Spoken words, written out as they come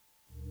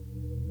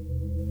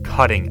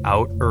Cutting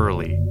Out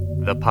Early,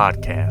 the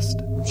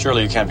podcast.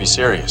 Surely you can't be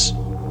serious.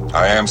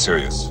 I am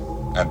serious.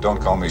 And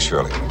don't call me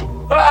Shirley.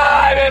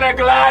 I'm in a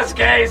glass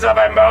case of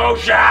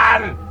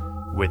emotion!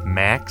 With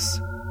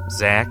Max,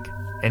 Zach,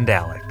 and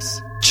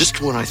Alex. Just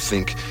when I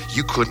think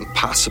you couldn't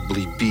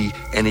possibly be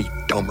any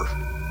dumber,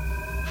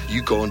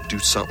 you go and do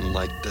something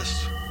like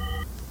this.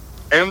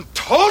 And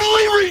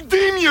totally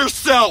redeem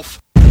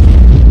yourself!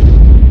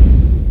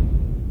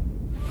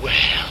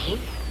 Well,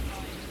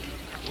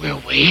 we're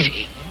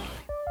waiting.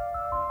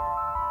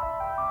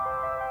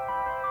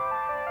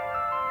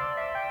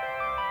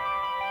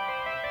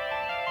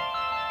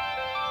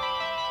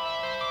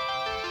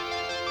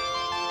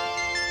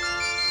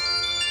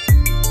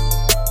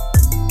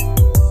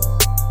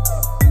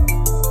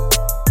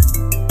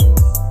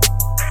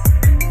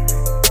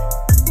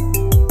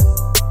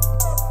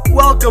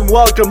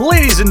 Welcome,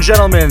 ladies and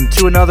gentlemen,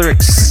 to another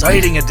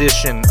exciting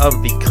edition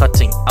of the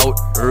Cutting Out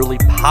Early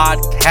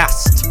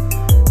podcast.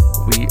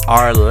 We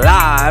are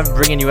live,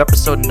 bringing you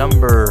episode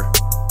number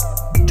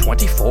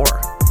 24.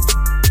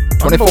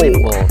 24.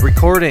 Unbelievable.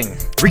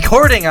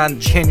 Recording on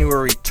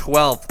January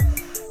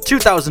 12th,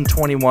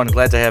 2021.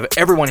 Glad to have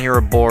everyone here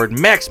aboard.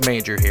 Max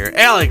Major here,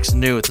 Alex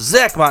Newth,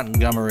 Zach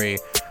Montgomery,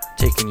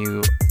 taking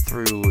you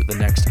through the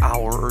next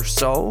hour or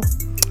so.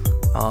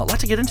 A lot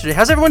to get into today.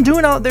 How's everyone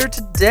doing out there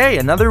today?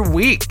 Another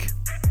week.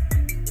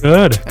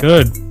 Good.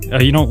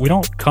 We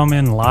don't come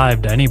in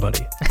live to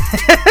anybody.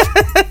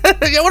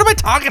 Yeah, what am I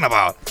talking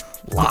about?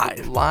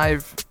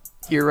 Live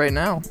here right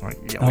now.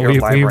 Yeah,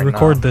 we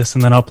record this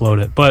and then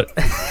upload it, but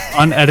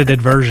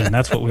unedited version.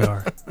 That's what we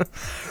are.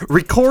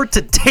 Record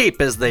to tape,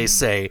 as they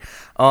say.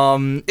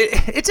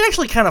 It's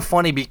actually kind of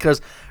funny because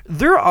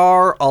there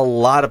are a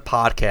lot of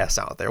podcasts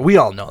out there. We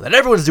all know that.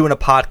 Everyone's doing a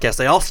podcast.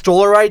 They all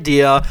stole our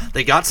idea.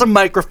 They got some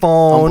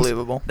microphones.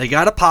 Unbelievable. They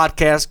got a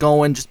podcast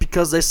going just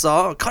because they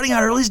saw Cutting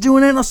Out Early's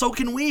doing it, and so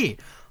can we.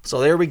 So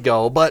there we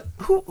go. But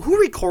who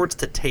records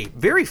to tape?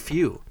 Very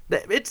few.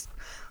 It's,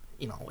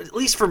 at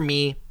least for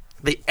me,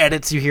 the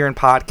edits you hear in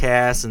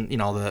podcasts and,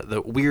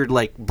 the weird,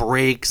 like,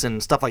 breaks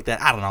and stuff like that.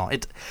 I don't know.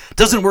 It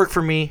doesn't work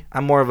for me.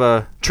 I'm more of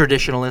a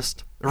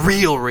traditionalist.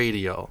 Real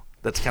radio.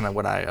 That's kind of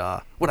what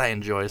I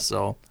enjoy.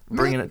 So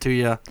bringing it to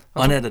you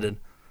unedited.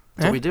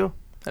 That's what we do.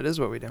 That is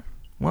what we do.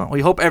 Well, we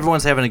hope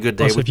everyone's having a good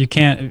day. Also, if you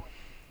can't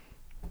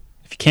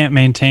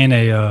maintain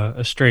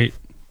a straight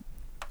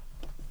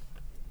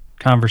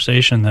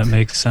conversation that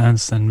makes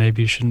sense, then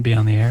maybe you shouldn't be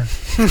on the air.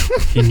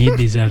 You need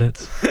these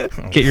edits.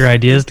 Get your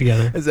ideas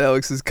together. As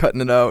Alex is cutting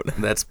it out.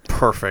 That's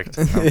perfect.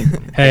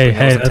 Hey,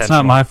 that's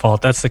not my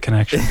fault. That's the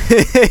connection.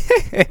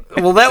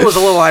 Well, that was a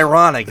little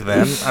ironic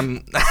then.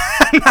 I'm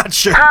not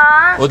sure.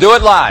 We'll do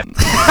it live.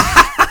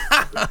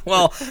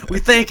 Well, we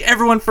thank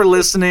everyone for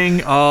listening.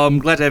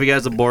 Glad to have you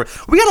guys aboard.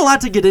 We got a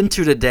lot to get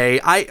into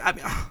today. I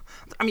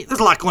mean, there's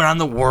a lot going on in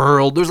the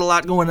world. There's a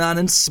lot going on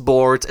in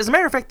sports. As a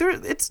matter of fact,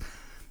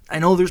 I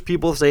know there's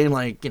people saying,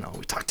 like,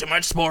 we talk too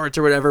much sports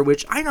or whatever,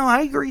 which I know,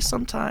 I agree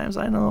sometimes.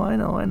 I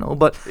know.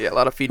 But yeah, a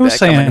lot of feedback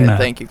coming in.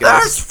 Thank you,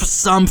 guys. There's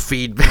some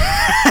feedback.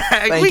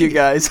 Thank you,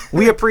 guys.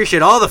 We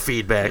appreciate all the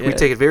feedback. Yeah. We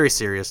take it very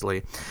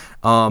seriously.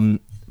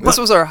 This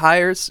was our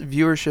highest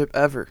viewership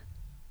ever.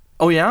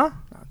 Oh, yeah?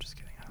 No, I'm just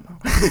kidding.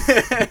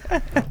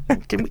 I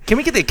don't know. Can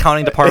we get the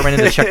accounting department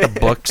in to check the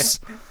books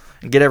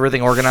and get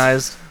everything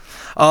organized?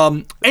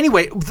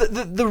 Anyway,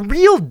 the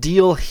real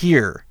deal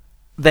here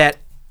that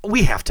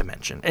we have to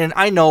mention, and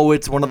I know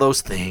it's one of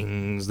those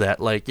things that,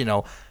 like,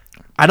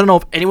 I don't know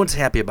if anyone's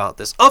happy about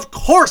this. Of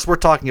course we're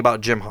talking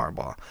about Jim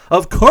Harbaugh.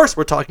 Of course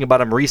we're talking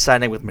about him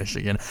re-signing with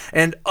Michigan.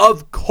 And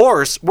of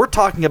course we're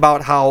talking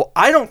about how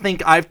I don't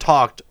think I've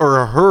talked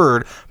or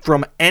heard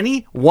from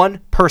any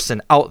one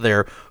person out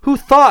there who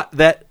thought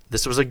that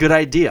this was a good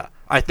idea.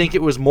 I think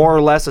it was more or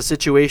less a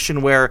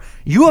situation where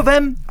U of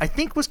M, I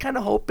think, was kind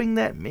of hoping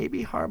that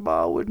maybe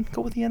Harbaugh would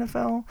go with the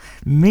NFL.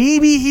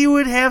 Maybe he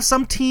would have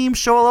some team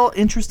show a little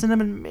interest in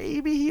him, and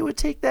maybe he would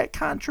take that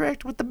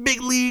contract with the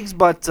big leagues.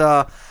 But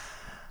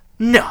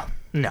no.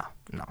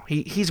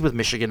 He's with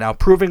Michigan now,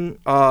 proving,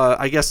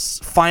 I guess,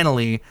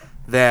 finally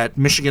that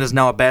Michigan is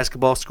now a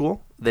basketball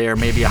school. They are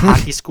maybe a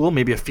hockey school,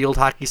 maybe a field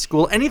hockey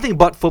school. Anything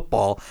but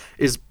football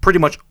is pretty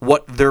much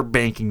what they're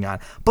banking on.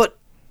 But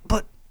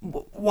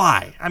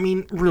why? I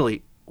mean,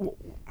 really,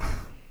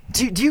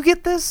 do you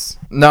get this?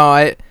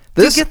 No,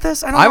 do you get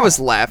this? I was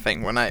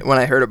laughing when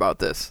I heard about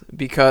this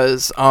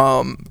because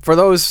for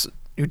those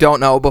who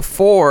don't know,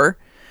 before,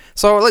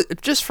 so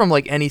just from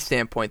like any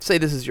standpoint, say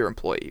this is your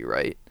employee,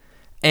 right?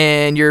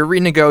 And you're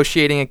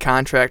renegotiating a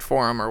contract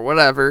for them or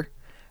whatever,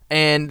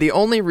 and the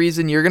only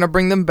reason you're gonna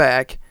bring them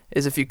back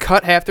is if you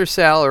cut half their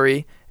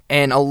salary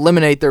and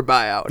eliminate their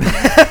buyout.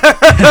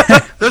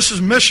 This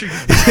is Michigan.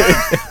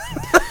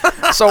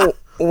 So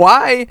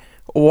why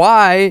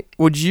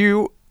would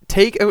you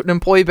take an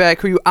employee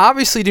back who you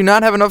obviously do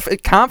not have enough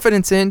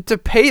confidence in to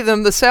pay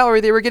them the salary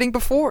they were getting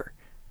before?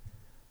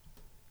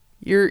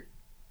 It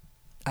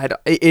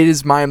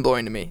is mind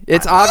blowing to me.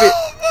 It's obvious.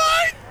 Oh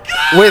my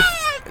God!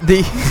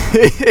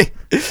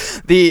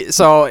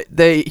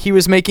 He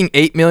was making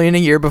 $8 million a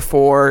year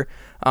before.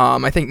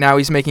 I think now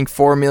he's making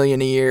 $4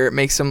 million a year. It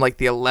makes him like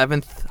the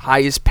 11th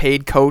highest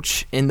paid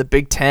coach in the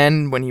Big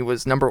Ten when he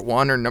was number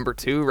 1 or number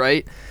 2,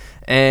 right?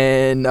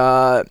 And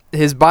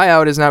his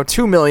buyout is now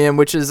 $2 million,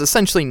 which is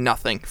essentially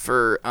nothing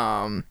for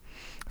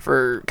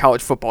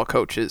college football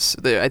coaches.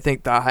 I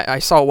think I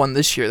saw one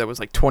this year that was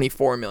like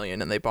 $24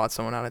 million, and they bought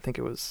someone out. I think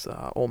it was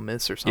Ole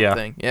Miss or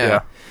something.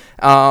 Yeah.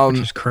 Which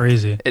is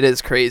crazy. It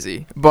is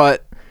crazy,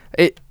 but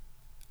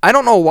I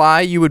don't know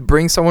why you would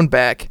bring someone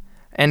back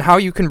and how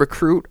you can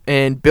recruit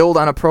and build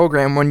on a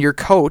program when your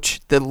coach,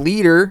 the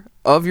leader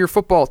of your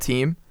football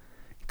team,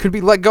 could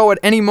be let go at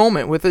any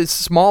moment with his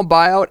small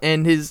buyout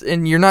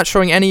and you're not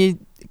showing any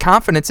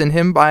confidence in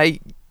him by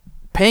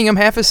paying him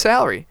half his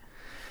salary.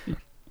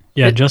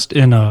 Yeah, just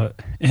in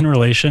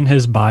relation,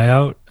 his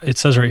buyout, it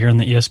says right here in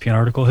the ESPN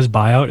article, his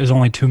buyout is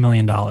only $2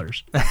 million.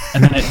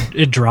 And then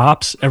it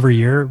drops every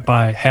year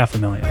by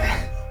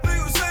 $500,000.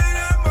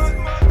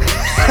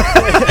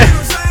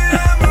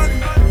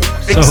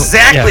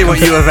 Exactly what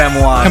U of M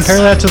wants.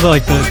 Compare that to the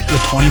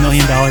 $20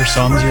 million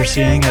sums you're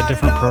seeing at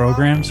different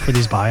programs for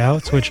these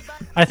buyouts, which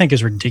I think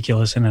is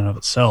ridiculous in and of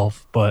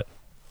itself. But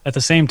at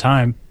the same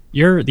time,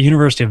 you're the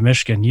University of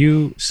Michigan.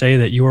 You say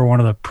that you are one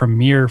of the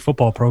premier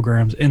football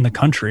programs in the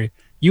country.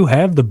 You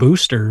have the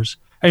boosters.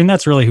 I mean,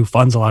 that's really who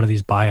funds a lot of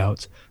these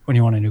buyouts when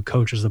you want a new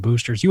coach is the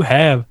boosters. You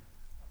have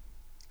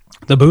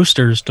the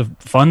boosters to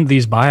fund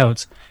these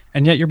buyouts,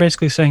 and yet you're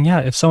basically saying, yeah,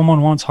 if someone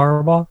wants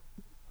Harbaugh,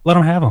 let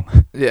them have him.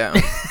 Yeah.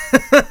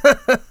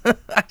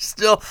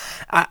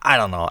 I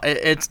don't know.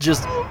 It's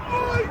just...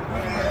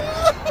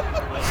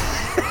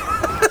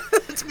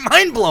 it's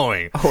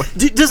mind-blowing.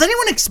 Does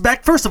anyone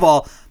expect, first of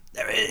all,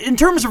 in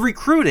terms of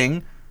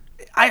recruiting,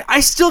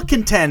 I still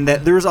contend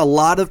that there's a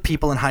lot of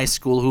people in high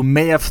school who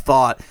may have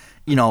thought,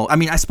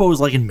 I suppose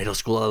like in middle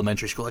school,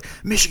 elementary school, like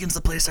Michigan's the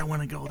place I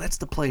want to go. That's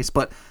the place.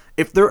 But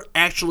if they're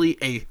actually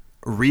a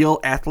real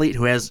athlete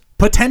who has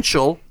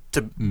potential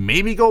to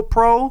maybe go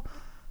pro,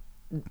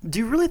 do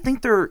you really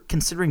think they're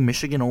considering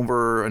Michigan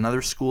over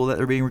another school that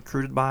they're being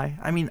recruited by?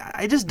 I mean,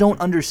 I just don't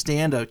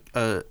understand a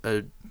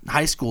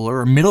high schooler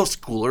or middle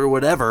schooler or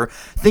whatever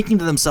thinking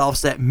to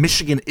themselves that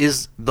Michigan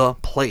is the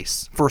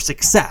place for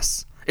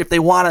success if they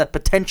want to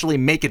potentially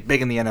make it big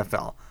in the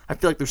NFL. I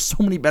feel like there's so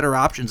many better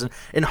options,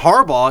 and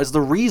Harbaugh is the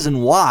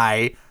reason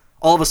why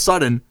all of a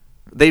sudden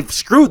they've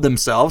screwed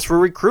themselves for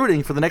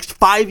recruiting for the next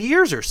 5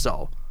 years or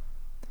so.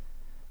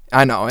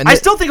 I know. And I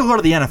still think he'll go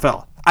to the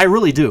NFL. I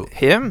really do.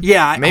 Him?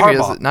 Yeah, maybe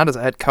Harbaugh. not as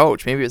a head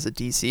coach, maybe as a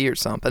DC or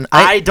something.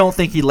 I don't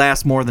think he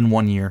lasts more than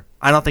 1 year.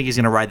 I don't think he's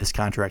going to ride this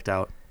contract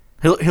out.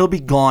 He'll be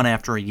gone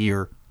after a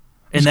year,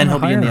 and then he'll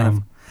be in the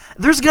NFL.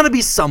 There's going to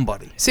be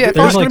somebody. See,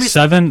 there's like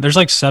seven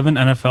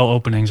NFL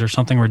openings or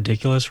something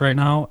ridiculous right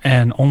now,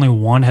 and only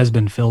one has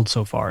been filled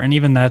so far. And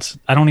even that's,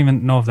 I don't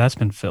even know if that's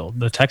been filled.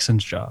 The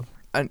Texans job.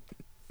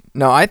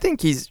 No, I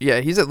think he's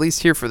at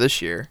least here for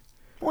this year.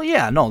 Well,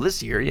 yeah, no,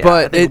 this year, yeah.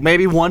 But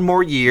maybe one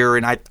more year,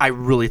 and I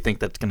really think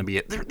that's going to be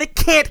it. They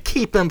can't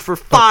keep him for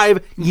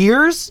 5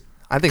 years.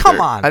 I think.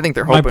 Come on. I think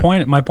they're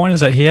hoping. My point is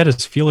that he had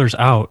his feelers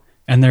out,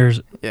 and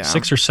there's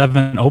 6 or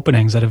 7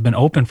 openings that have been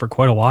open for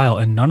quite a while,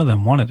 and none of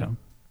them wanted him.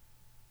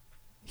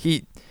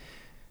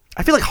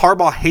 I feel like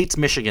Harbaugh hates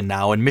Michigan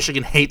now, and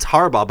Michigan hates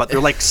Harbaugh, but they're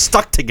like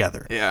stuck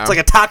together. Yeah. It's like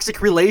a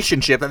toxic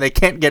relationship that they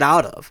can't get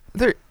out of.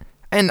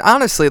 And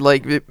honestly,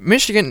 like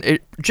Michigan,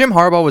 Jim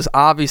Harbaugh was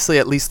obviously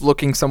at least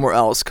looking somewhere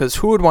else, because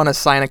who would want to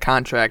sign a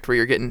contract where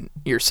you're getting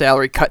your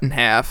salary cut in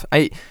half?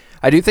 I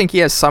do think he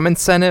has some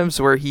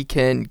incentives where he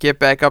can get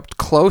back up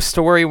close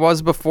to where he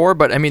was before,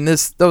 but I mean,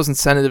 those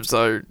incentives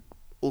are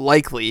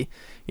likely,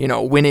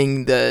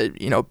 winning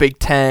the Big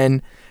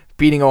Ten,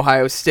 beating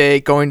Ohio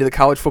State, going to the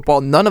college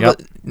football.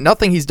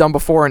 Nothing he's done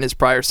before in his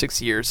prior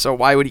 6 years. So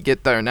why would he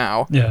get there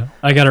now? Yeah,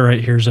 I got it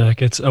right here,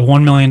 Zach. It's a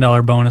 $1 million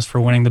bonus for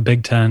winning the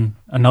Big Ten,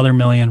 another $1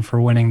 million for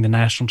winning the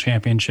national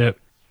championship,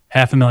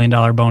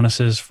 $500,000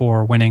 bonuses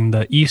for winning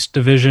the East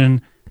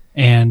Division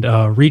and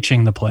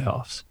reaching the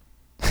playoffs.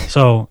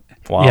 So,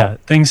 wow. Yeah,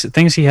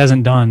 things he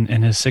hasn't done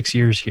in his 6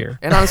 years here.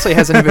 And honestly,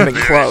 hasn't even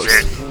been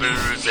close.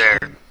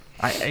 Loser.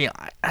 I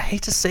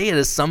hate to say it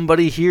as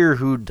somebody here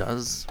who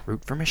does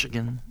root for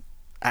Michigan.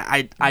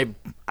 I'm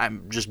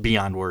just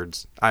beyond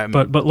words.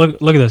 But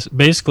look at this.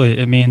 Basically,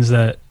 it means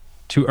that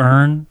to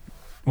earn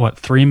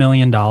 $3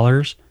 million,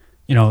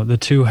 the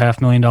 2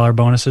 $500,000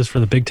 bonuses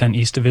for the Big Ten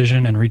East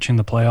Division and reaching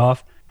the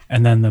playoff,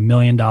 and then the $1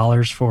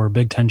 million for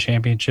Big Ten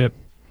championship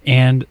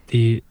and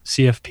the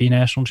CFP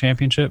national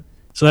championship.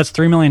 So that's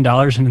 $3 million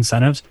in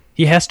incentives.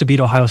 He has to beat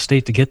Ohio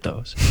State to get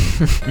those.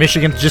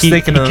 Michigan's just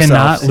thinking of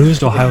themselves. He cannot lose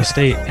to Ohio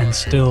State and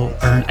still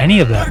earn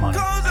any of that money.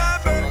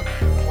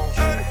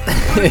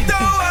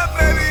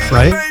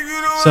 Right?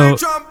 So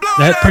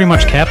that pretty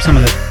much caps him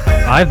at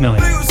 $5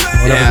 million,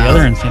 whatever the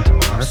other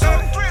incentives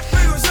are.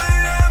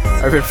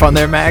 Having fun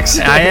there, Max?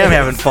 I am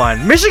having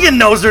fun. Michigan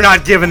knows they're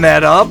not giving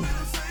that up.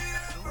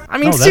 I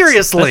mean,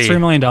 seriously. That's $3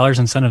 million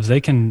incentives they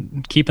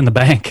can keep in the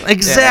bank.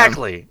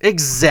 Exactly.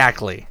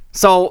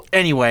 So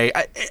anyway,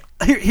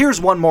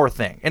 here's one more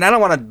thing, and I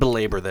don't want to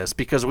belabor this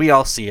because we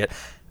all see it.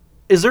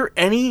 Is there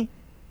any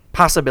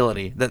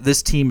possibility that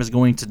this team is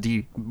going to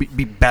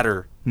be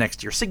better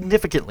next year,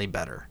 significantly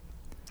better.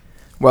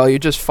 Well, you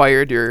just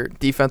fired your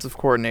defensive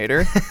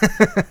coordinator,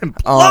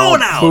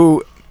 Blown out!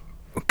 who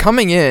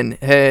coming in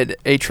had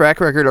a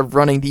track record of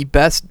running the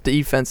best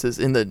defenses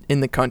in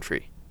the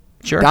country.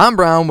 Sure. Don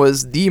Brown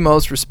was the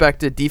most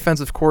respected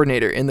defensive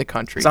coordinator in the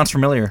country. Sounds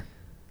familiar.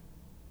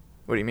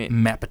 What do you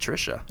mean? Matt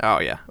Patricia. Oh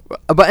yeah.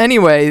 But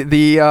anyway,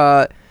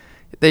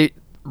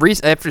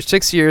 after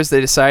 6 years they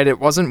decided it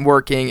wasn't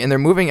working and they're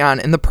moving on.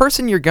 And the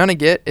person you're gonna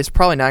get is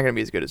probably not gonna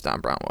be as good as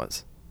Don Brown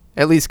was,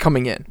 at least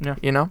coming in. Yeah.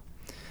 You know.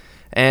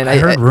 And I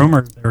heard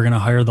rumors they were going to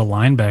hire the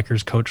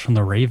linebackers coach from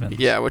the Ravens.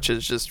 Yeah, which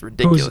is just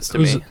ridiculous to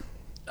me.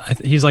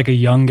 He's like a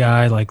young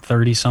guy, like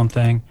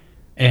 30-something,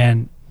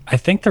 and I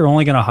think they're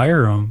only going to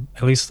hire him,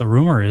 at least the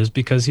rumor is,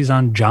 because he's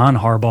on John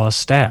Harbaugh's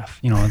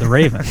staff, the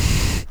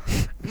Ravens.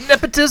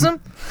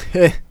 Nepotism?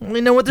 We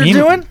know what they're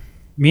doing?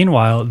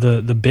 Meanwhile,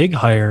 the big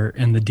hire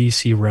in the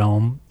D.C.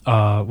 realm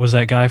was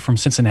that guy from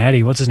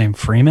Cincinnati. What's his name?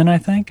 Freeman, I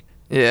think?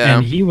 Yeah.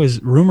 And he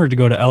was rumored to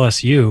go to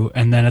LSU,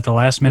 and then at the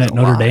last minute,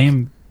 Notre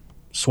Dame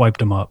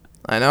swiped him up.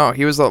 I know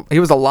he was a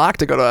lock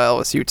to go to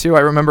LSU too.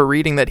 I remember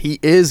reading that he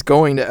is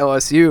going to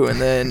LSU,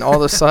 and then all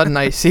of a sudden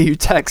I see you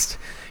text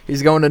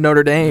he's going to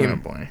Notre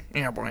Dame.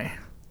 Yeah, boy.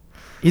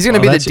 He's going to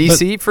be the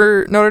DC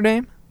for Notre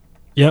Dame.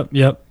 Yep.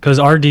 Because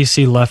our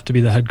DC left to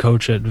be the head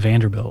coach at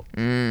Vanderbilt.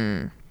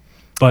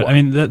 But I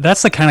mean,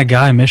 that's the kind of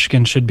guy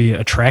Michigan should be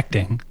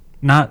attracting,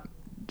 not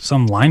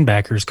some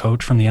linebackers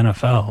coach from the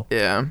NFL.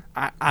 Yeah.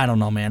 I don't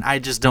know, man. I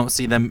just don't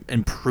see them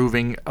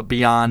improving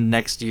beyond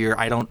next year.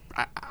 I don't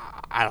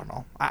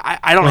know.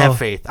 I don't have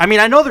faith. I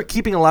mean, I know they're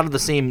keeping a lot of the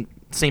same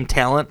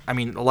talent. I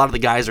mean, a lot of the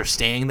guys are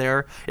staying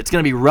there. It's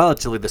going to be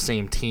relatively the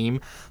same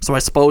team. So I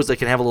suppose they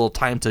can have a little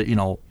time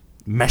to,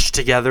 mesh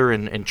together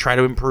and try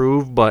to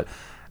improve. But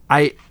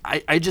I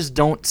just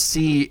don't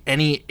see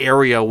any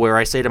area where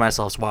I say to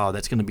myself, wow,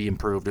 that's going to be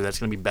improved or that's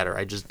going to be better.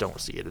 I just don't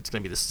see it. It's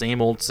going to be the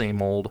same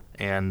old.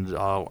 And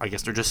I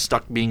guess they're just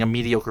stuck being a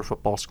mediocre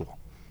football school.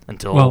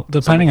 Well,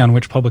 depending on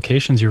which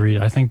publications you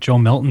read, I think Joe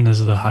Milton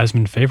is the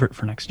Heisman favorite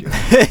for next year.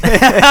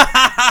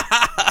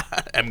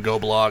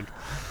 MGO blog.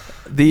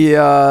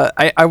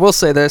 I will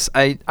say this.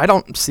 I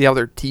don't see how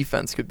their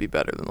defense could be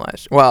better than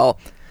last year.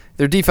 Well,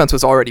 their defense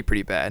was already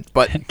pretty bad,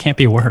 but it can't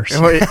be worse.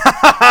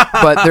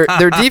 But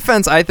their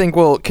defense, I think,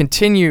 will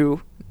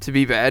continue to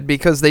be bad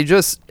because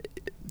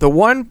the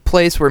one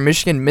place where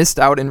Michigan missed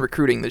out in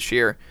recruiting this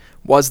year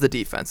was the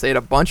defense. They had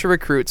a bunch of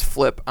recruits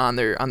flip on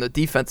the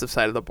defensive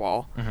side of the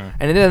ball,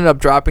 and it ended up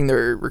dropping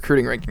their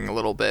recruiting ranking a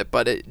little bit,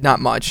 but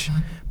not much.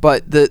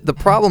 But the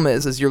problem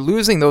is you're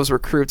losing those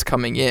recruits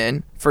coming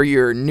in for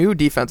your new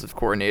defensive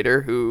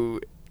coordinator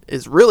who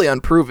is really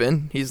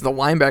unproven. He's the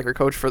linebacker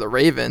coach for the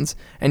Ravens,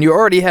 and you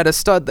already had a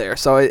stud there.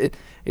 So it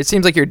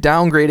seems like you're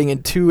downgrading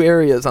in two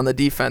areas on the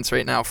defense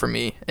right now for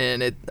me,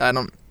 and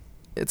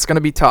it's going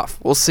to be tough.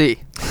 We'll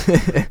see.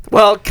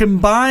 Well,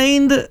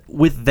 combined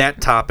with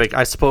that topic,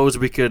 I suppose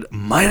we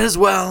might as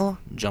well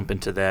jump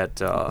into that.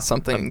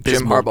 Something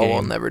Jim Harbaugh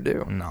will never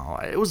do. No,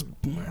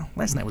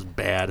 last night was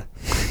bad.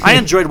 I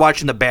enjoyed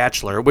watching The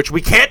Bachelor, which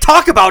we can't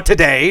talk about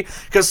today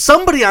because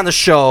somebody on the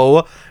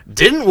show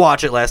didn't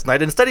watch it last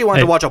night. Instead, he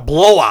wanted to watch a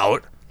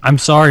blowout. I'm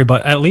sorry,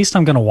 but at least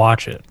I'm going to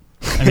watch it.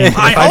 I mean,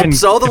 I hope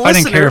so. If I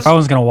didn't care if I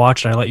was going to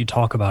watch it, I'd let you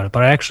talk about it.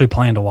 But I actually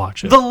plan to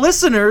watch it. The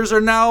listeners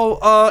are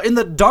now in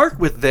the dark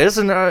with this,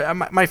 and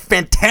my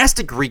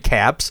fantastic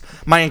recaps,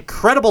 my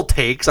incredible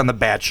takes on The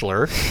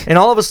Bachelor, and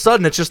all of a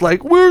sudden it's just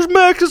like, where's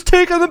Max's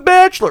take on The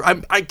Bachelor?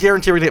 I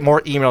guarantee we're going to get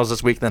more emails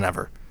this week than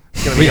ever.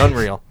 It's going to be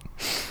unreal.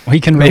 We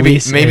can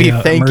release maybe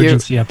thank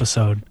emergency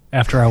episode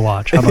after I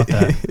watch. How about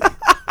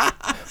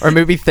that? Or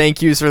maybe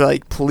thank yous for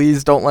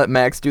please don't let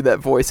Max do that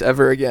voice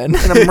ever again.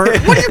 What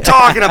are you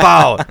talking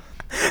about?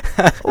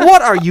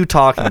 What are you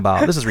talking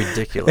about? This is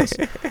ridiculous.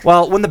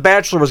 Well, when The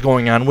Bachelor was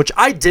going on, which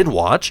I did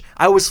watch,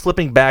 I was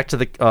flipping back to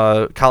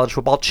the college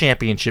football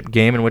championship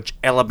game in which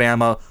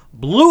Alabama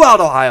blew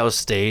out Ohio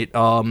State.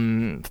 What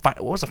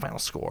was the final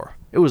score?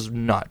 It was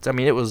nuts. I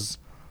mean, it was...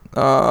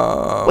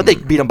 they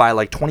beat them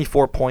by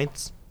 24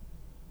 points?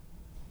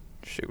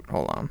 Shoot,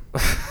 hold on.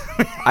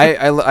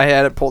 I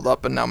had it pulled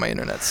up, and now my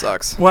internet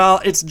sucks.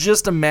 Well, it's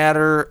just a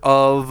matter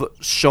of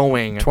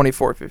showing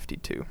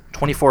 24-52.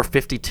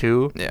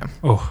 24-52. Yeah.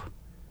 Oh,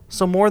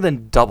 so more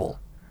than double.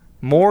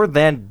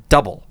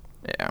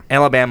 Yeah.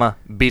 Alabama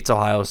beats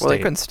Ohio State. Well, they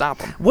couldn't stop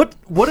them.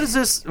 What is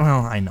this?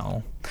 Well, I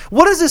know.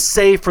 What does this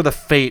say for the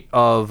fate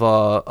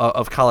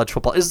of college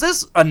football? Is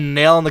this a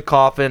nail in the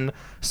coffin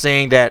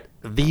saying that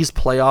these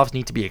playoffs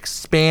need to be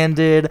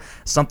expanded,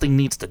 something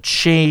needs to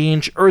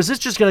change, or is this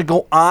just going to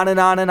go on and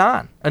on and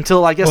on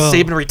until I guess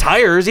Saban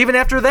retires? Even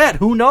after that,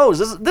 who knows?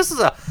 This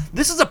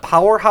is a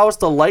powerhouse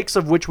the likes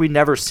of which we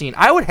never seen.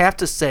 I would have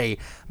to say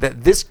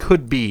that this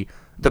could be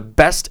the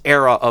best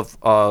era of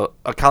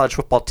a college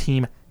football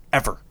team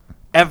ever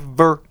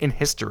in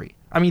history.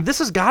 I mean, this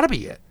has got to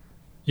be it.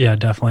 Yeah,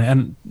 definitely.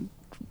 And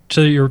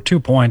to your 2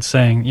 points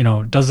saying,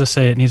 does this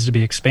say it needs to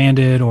be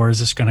expanded or is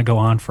this going to go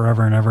on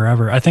forever and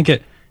ever? I think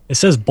it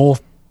says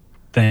both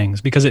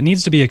things because it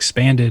needs to be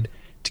expanded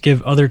to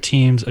give other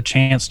teams a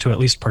chance to at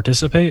least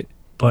participate.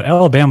 But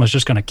Alabama's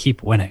just going to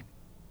keep winning.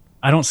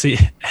 I don't see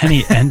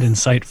any end in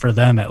sight for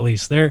them. At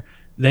least they're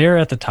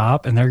at the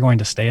top and they're going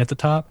to stay at the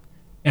top.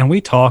 And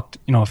we talked,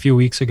 a few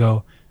weeks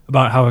ago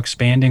about how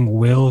expanding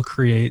will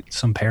create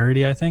some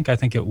parity. I think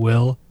it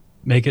will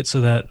make it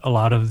so that a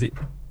lot of the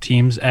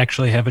teams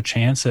actually have a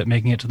chance at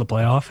making it to the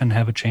playoff and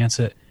have a chance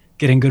at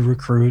getting good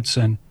recruits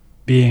and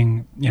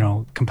being,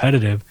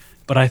 competitive.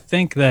 But I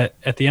think that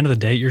at the end of the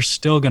day, you're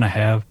still going to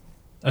have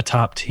a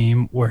top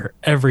team where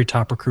every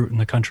top recruit in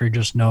the country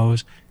just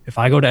knows if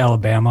I go to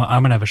Alabama,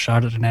 I'm going to have a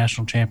shot at the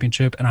national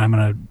championship and I'm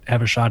going to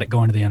have a shot at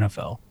going to the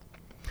NFL.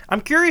 I'm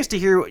curious to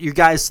hear what you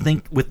guys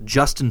think with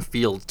Justin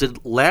Fields.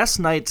 Did last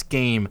night's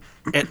game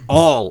at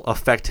all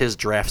affect his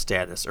draft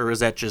status, or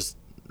is that just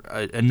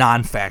a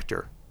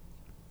non-factor?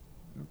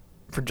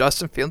 For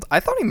Justin Fields, I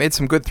thought he made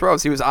some good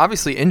throws. He was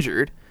obviously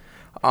injured.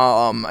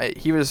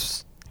 He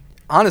was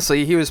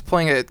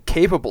playing a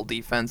capable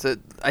defense.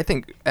 I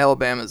think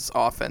Alabama's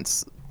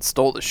offense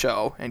stole the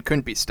show and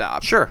couldn't be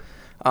stopped. Sure.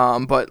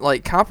 But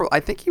I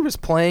think he was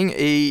playing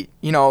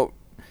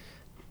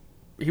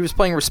he was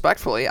playing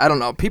respectfully. I don't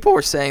know. People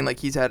were saying did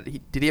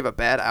he have a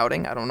bad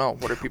outing? I don't know.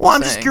 What are people saying? Well,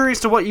 I'm just curious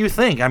to what you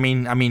think. I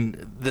mean,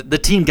 the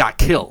team got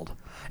killed,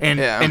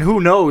 and who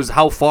knows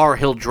how far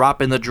he'll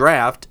drop in the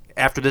draft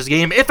after this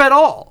game, if at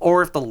all,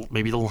 or if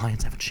maybe the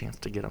Lions have a chance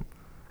to get him.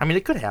 I mean,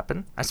 it could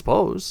happen, I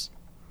suppose.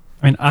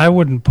 I mean, I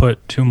wouldn't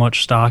put too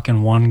much stock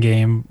in one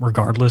game,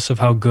 regardless of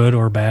how good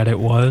or bad it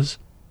was.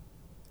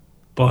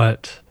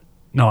 But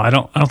no, I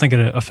don't think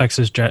it affects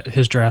his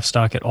draft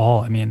stock at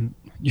all. I mean,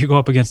 you go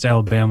up against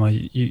Alabama,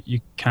 you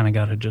kind of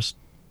got to just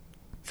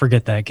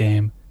forget that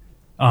game.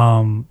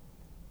 I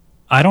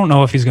don't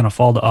know if he's going to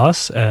fall to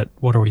us at,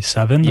 what are we,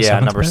 7? Yeah,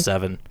 number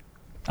 7.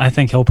 I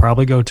think he'll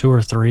probably go 2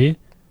 or 3.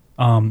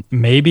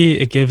 Maybe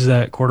it gives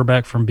that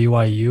quarterback from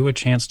BYU a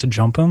chance to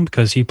jump him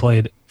because he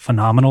played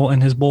phenomenal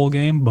in his bowl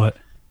game, but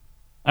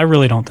I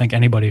really don't think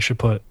anybody should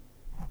put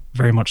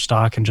very much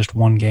stock in just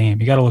one game.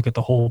 You got to look at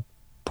the whole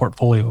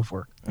portfolio of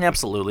work.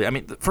 Absolutely. I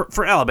mean,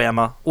 for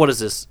Alabama, what is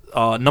this?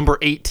 Number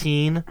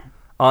 18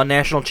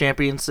 national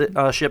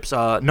championships,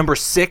 number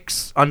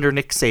 6 under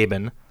Nick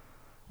Saban,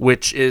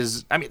 which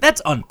is, I mean,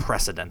 that's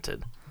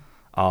unprecedented.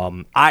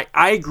 I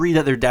agree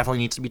that there definitely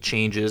needs to be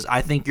changes.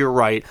 I think you're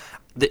right.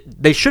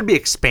 They should be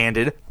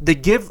expanded. They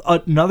give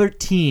another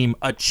team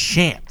a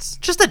chance,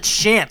 just a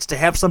chance to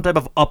have some type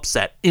of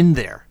upset in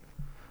there.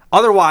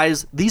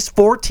 Otherwise, these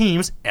 4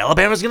 teams,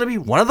 Alabama's going to be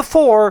one of the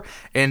 4,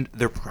 and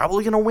they're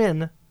probably going to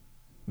win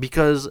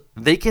because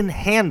they can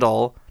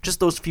handle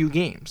just those few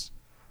games.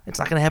 It's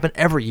not going to happen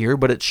every year,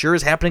 but it sure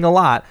is happening a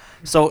lot.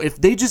 So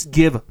if they just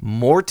give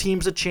more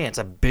teams a chance,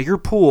 a bigger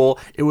pool,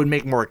 it would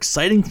make more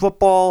exciting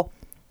football,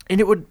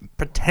 and it would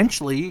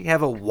potentially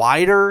have a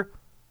wider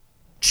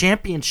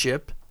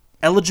championship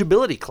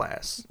eligibility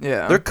class.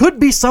 Yeah. There could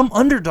be some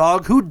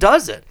underdog who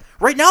does it.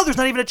 Right now, there's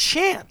not even a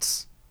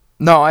chance.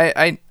 No,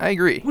 I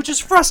agree. Which is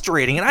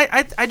frustrating, and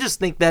I just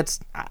think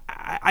that's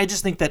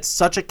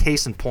such a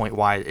case in point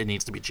why it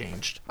needs to be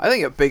changed. I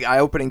think a big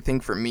eye-opening thing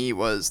for me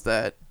was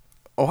that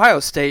Ohio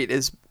State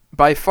is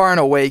by far and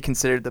away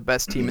considered the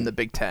best team in the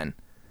Big Ten.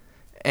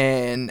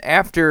 And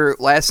after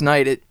last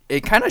night,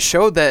 it kind of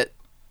showed that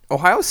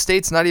Ohio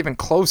State's not even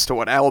close to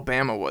what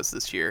Alabama was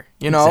this year.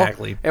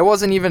 Exactly. It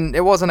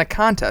wasn't a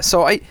contest.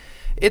 So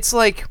it's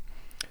like,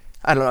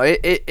 I don't know.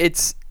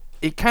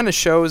 It kind of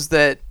shows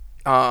that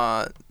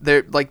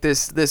there like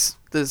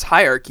this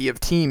hierarchy of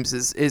teams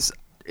is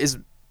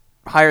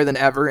higher than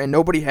ever, and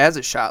nobody has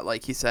a shot,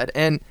 like he said.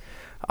 And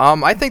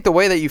I think the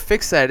way that you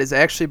fix that is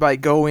actually by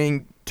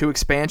going to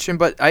expansion.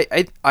 But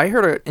I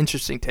heard an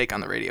interesting take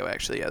on the radio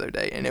actually the other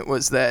day, and it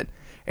was that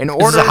in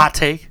order. Is this a hot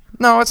take?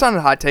 No, it's not a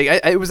hot take.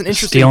 It was an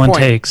interesting Stealing point.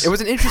 takes. It was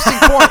an interesting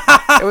point.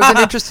 It was an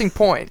interesting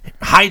point.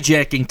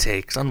 Hijacking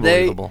takes.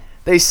 Unbelievable.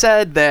 They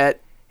said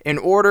that in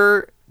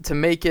order to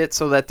make it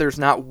so that there's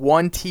not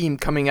one team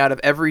coming out of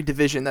every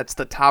division that's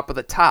the top of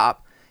the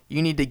top,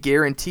 you need to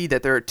guarantee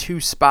that there are 2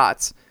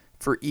 spots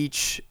for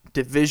each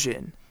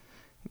division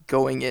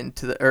going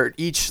into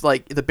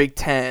the Big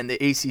Ten, the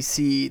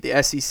ACC,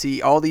 the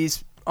SEC. All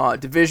these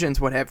divisions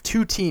would have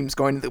 2 teams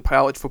going to the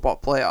college football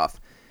playoff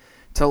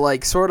to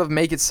sort of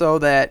make it so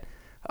that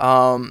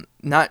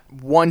not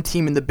one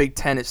team in the Big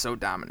Ten is so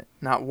dominant,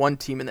 not one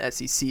team in the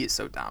SEC is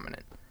so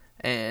dominant.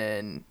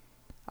 And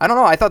I don't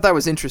know. I thought that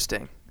was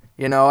interesting.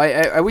 We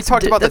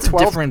talked about that's the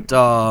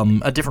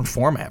 12 a different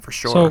format for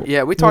sure. So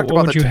yeah, we talked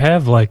about would you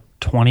have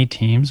 20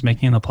 teams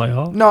making the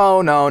playoff?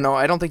 No.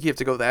 I don't think you have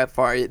to go that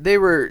far. They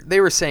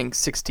were saying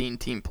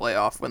 16-team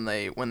playoff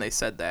when they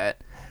said that.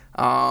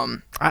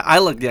 I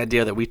like the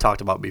idea that we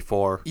talked about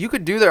before. You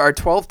could do our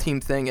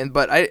 12-team thing,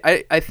 but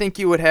I think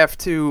you would have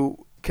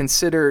to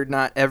consider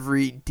not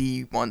every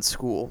D1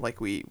 school like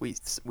we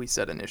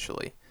said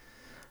initially.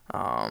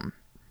 I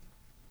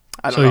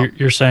don't know. So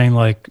you're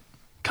saying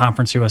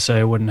Conference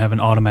USA wouldn't have an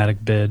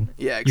automatic bid.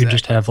 Yeah, exactly. You'd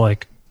just have a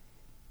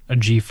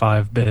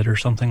G5 bid or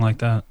something like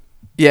that.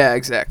 Yeah,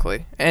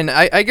 exactly. And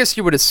I guess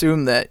you would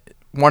assume that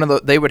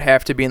they would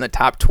have to be in the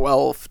top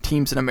 12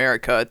 teams in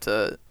America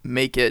to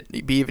make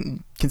it be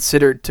even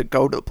considered to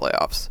go to the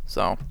playoffs.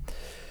 So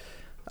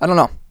I don't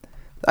know.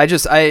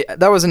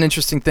 That was an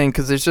interesting thing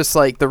because there's just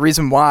like the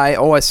reason why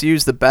OSU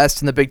is the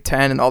best in the Big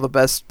Ten and all the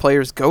best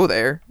players go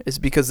there is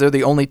because they're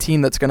the only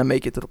team that's going to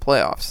make it to the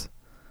playoffs.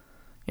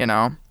 You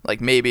know,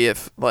 like maybe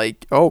if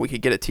like, oh, we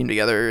could get a team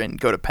together and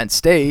go to Penn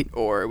State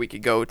or we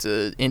could go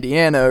to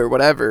Indiana or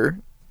whatever,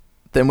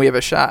 then we have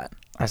a shot.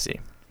 I see.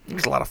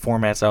 There's a lot of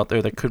formats out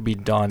there that could be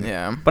done.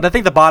 Yeah. But I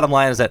think the bottom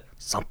line is that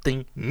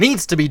something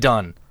needs to be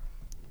done.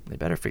 They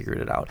better figure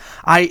it out.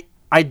 I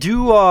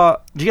do.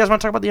 Do you guys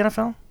want to talk about the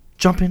NFL?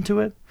 Jump into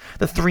it.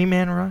 The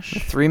 3-man rush.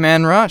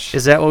 3-man rush.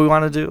 Is that what we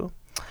want to do?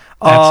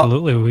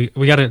 Absolutely.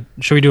 We got to.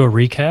 Should we do a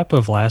recap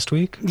of last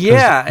week? 'Cause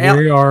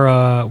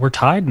Yeah. we're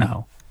tied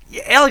now.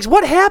 Alex,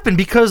 what happened?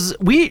 Because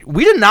we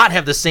did not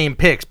have the same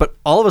picks, but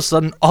all of a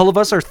sudden, all of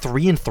us are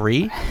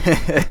 3-3.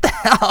 What the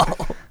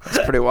hell?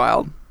 That's pretty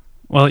wild.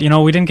 Well,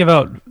 we didn't give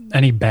out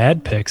any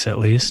bad picks, at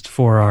least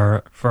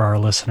for our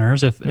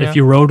listeners. If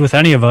you rode with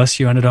any of us,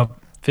 you ended up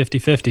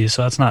 50-50,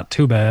 so that's not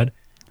too bad.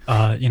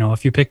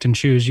 If you picked and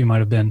choose, you might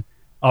have been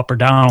up or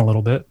down a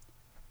little bit.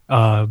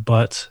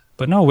 But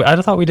no,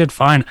 I thought we did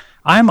fine.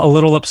 I'm a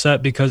little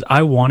upset because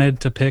I wanted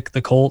to pick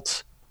the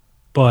Colts,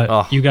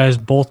 but you guys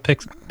both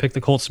picked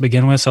the Colts to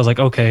begin with. So I was like,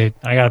 okay,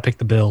 I got to pick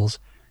the Bills.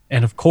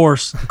 And of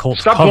course, the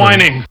Colts Stop covered.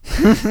 whining.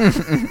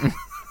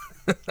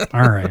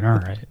 All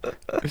right.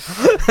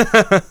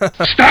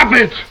 Stop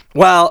it.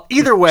 Well,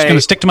 either way. Just going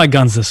to stick to my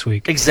guns this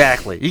week.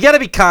 Exactly. You got to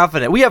be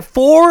confident. We have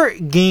 4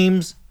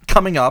 games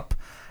coming up.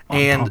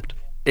 And pumped.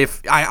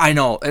 if I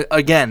know,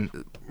 again,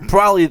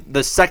 probably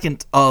the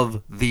second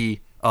of the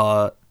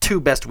 2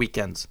 best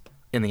weekends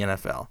in the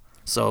NFL.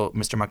 So,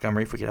 Mr.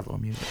 Montgomery, if we could have a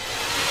little music.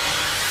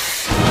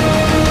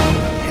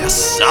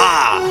 Yes, sir.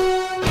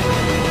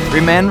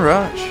 3-man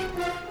rush.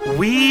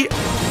 We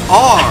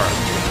are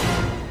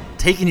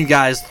taking you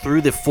guys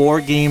through the 4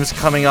 games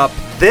coming up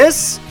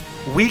this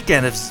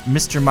weekend. If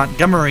Mr.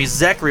 Montgomery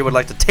Zachary would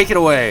like to take it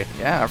away.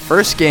 Yeah, our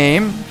first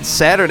game,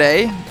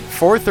 Saturday,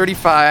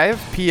 4:35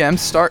 p.m.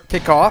 start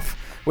kickoff.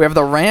 We have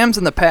the Rams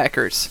and the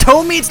Packers.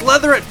 Toe meets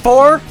leather at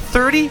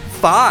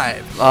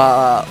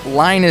 4:35.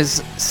 Line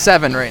is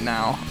 7 right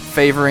now,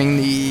 favoring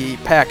the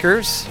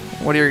Packers.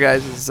 What are your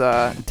guys'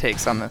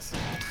 takes on this?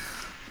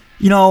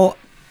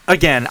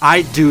 Again,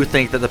 I do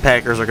think that the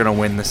Packers are going to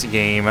win this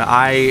game.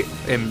 I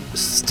am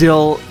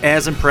still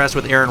as impressed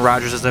with Aaron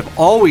Rodgers as I've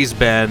always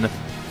been.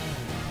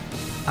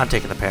 I'm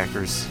taking the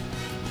Packers.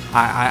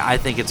 I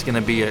think it's going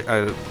to be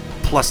a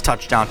plus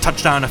touchdown,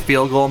 a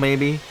field goal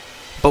maybe.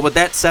 But with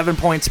that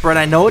 7-point spread,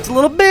 I know it's a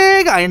little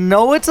big.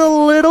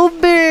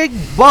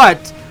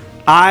 But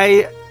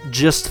I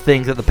just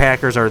think that the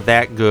Packers are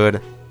that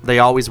good. They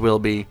always will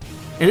be.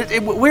 And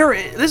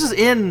this is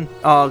in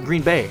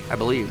Green Bay, I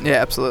believe. Yeah,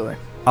 absolutely.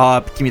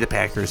 Give me the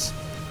Packers.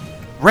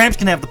 Rams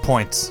can have the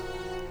points.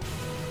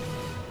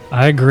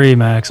 I agree,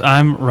 Max.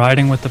 I'm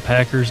riding with the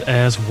Packers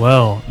as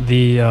well.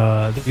 The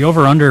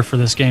over-under for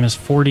this game is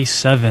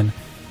 47,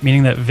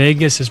 meaning that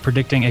Vegas is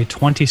predicting a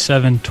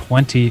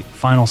 27-20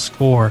 final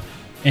score.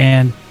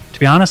 And to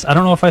be honest, I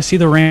don't know if I see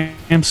the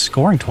Rams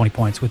scoring 20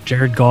 points with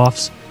Jared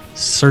Goff's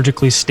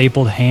surgically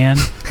stapled hand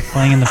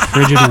playing in the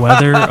frigid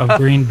weather of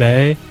Green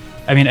Bay.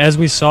 I mean, as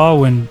we saw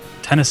when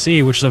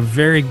Tennessee, which is a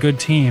very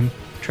good team,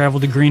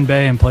 traveled to Green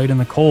Bay and played in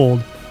the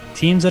cold,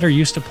 teams that are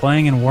used to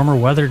playing in warmer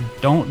weather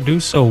don't do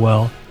so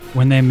well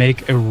when they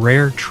make a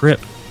rare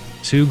trip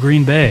to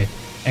Green Bay.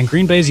 And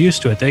Green Bay's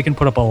used to it. They can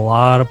put up a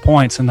lot of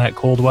points in that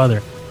cold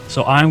weather.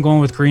 So I'm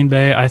going with Green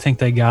Bay. I think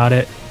they got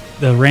it.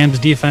 The Rams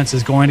defense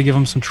is going to give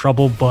them some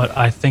trouble, but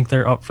I think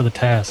they're up for the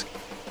task.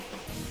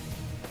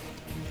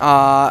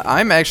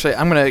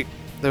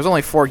 There's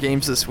only 4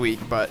 games this week,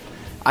 but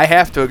I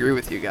have to agree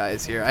with you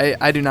guys here.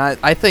 I do not.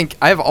 I think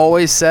I've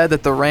always said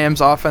that the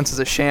Rams offense is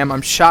a sham.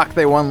 I'm shocked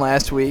they won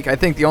last week. I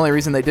think the only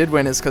reason they did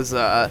win is because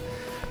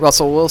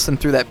Russell Wilson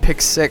threw that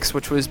pick 6,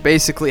 which was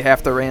basically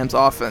half the Rams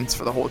offense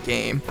for the whole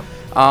game.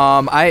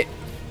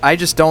 I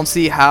just don't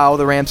see how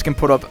the Rams can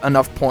put up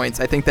enough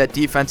points. I think that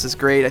defense is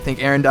great. I think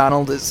Aaron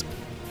Donald is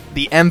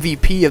the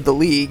MVP of the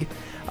league,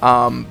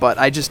 but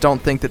I just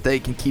don't think that they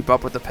can keep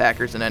up with the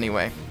Packers in any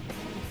way.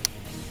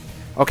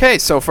 Okay,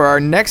 so for our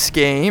next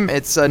game,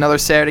 it's another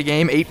Saturday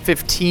game,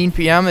 8:15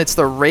 p.m. It's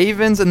the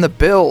Ravens and the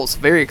Bills.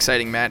 Very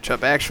exciting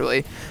matchup,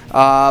 actually.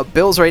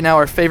 Bills right now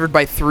are favored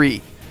by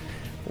 3.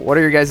 What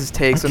are your guys'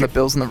 takes on the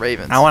Bills and the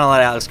Ravens? I want to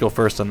let Alex go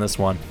first on this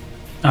one.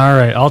 All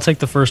right, I'll take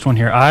the first one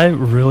here. I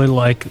really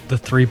like the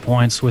 3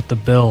 points with the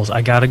Bills.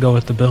 I got to go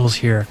with the Bills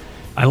here.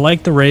 I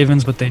like the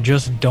Ravens, but they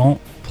just don't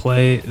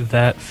play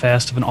that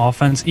fast of an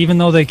offense, even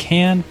though they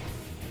can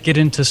get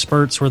into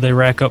spurts where they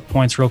rack up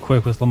points real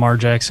quick with Lamar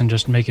Jackson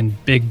just making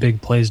big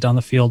plays down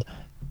the field.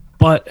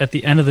 But at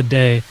the end of the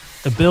day,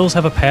 the Bills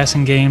have a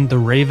passing game. The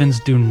Ravens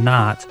do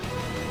not.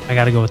 I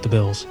got to go with the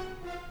Bills.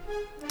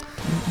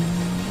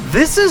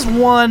 This is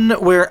one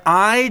where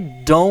I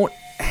don't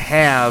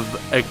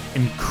have an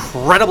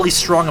incredibly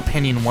strong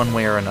opinion one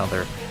way or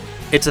another.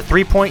 It's a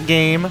 3-point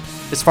game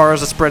as far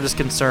as the spread is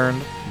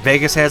concerned.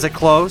 Vegas has it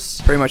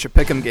close. Pretty much a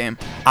pick'em game.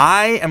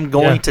 I am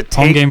going to home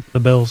take. game for the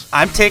Bills.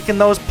 I'm taking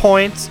those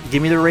points.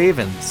 Give me the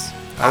Ravens.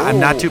 I'm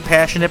not too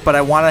passionate, but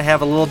I want to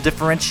have a little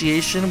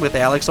differentiation with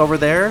Alex over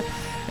there,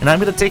 and I'm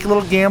going to take a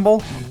little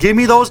gamble. Give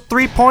me those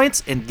 3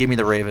 points and give me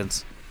the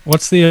Ravens.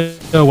 What's the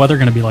weather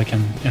going to be like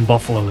in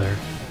Buffalo there?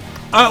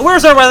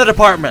 Where's our weather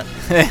department?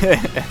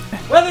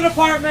 Weather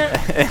department.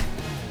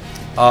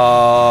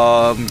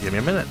 Give me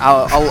a minute.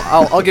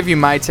 I'll give you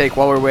my take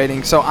while we're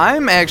waiting. So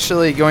I'm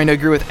actually going to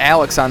agree with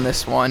Alex on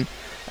this one,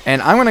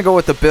 and I'm going to go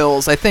with the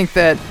Bills. I think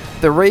that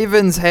the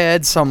Ravens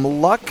had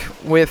some luck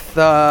with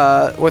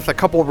a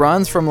couple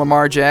runs from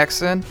Lamar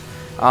Jackson.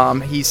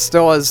 He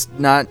still has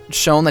not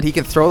shown that he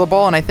can throw the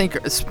ball, and I think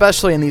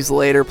especially in these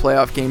later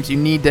playoff games, you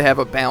need to have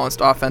a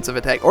balanced offensive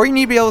attack, or you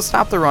need to be able to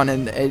stop the run,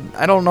 and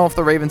I don't know if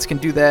the Ravens can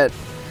do that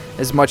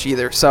as much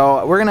either.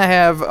 So we're gonna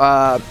have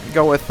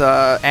go with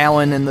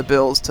Allen and the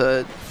Bills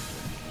to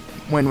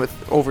win with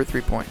over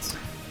 3 points.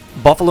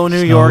 Buffalo,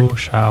 New York. Snow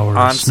showers.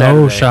 On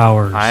Snow Saturday.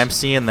 showers. I am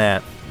seeing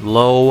that.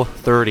 Low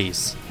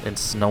 30s and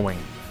snowing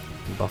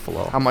in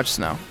Buffalo. How much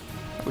snow?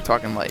 Are we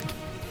talking like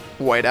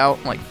white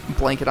out, like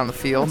blanket on the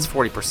field? It's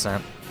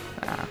 40%.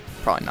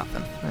 Probably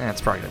nothing.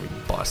 It's probably going to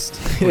be bust.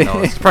 Who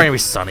knows? It's probably going to be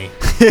sunny.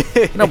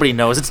 Nobody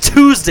knows. It's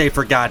Tuesday,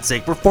 for God's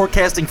sake. We're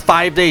forecasting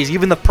 5 days.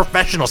 Even the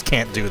professionals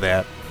can't do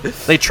that.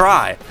 They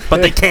try,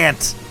 but they can't.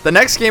 The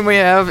next game we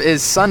have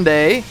is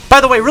Sunday.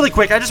 By the way, really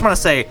quick, I just want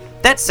to say,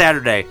 that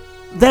Saturday,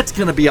 that's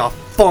going to be a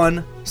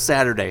fun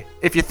Saturday,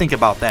 if you think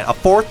about that. A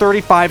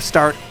 4:35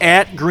 start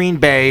at Green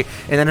Bay,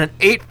 and then an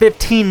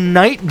 8:15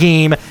 night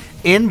game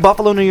in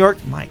Buffalo, New York.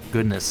 My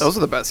goodness. Those are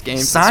the best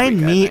games. Sign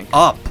this week, me I think.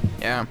 up.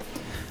 Yeah.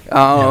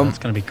 Yeah, that's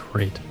going to be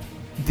great.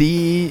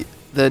 The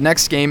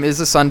next game is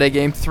a Sunday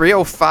game,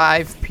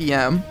 3:05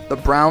 p.m. The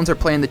Browns are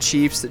playing the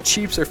Chiefs. The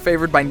Chiefs are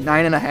favored by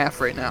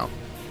 9.5 right now.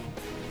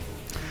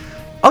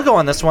 I'll go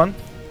on this one.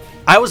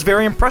 I was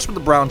very impressed with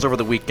the Browns over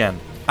the weekend.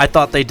 I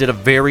thought they did a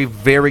very,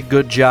 very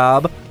good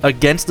job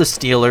against the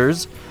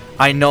Steelers.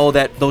 I know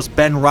that those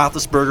Ben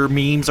Roethlisberger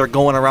memes are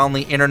going around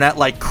the internet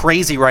like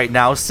crazy right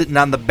now, sitting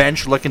on the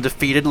bench looking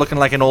defeated, looking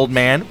like an old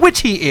man,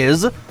 which he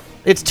is.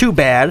 It's too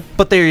bad,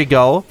 but there you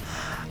go.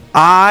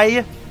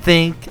 I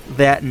think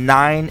that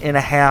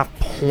 9.5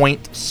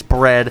 point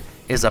spread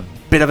is a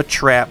bit of a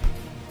trap,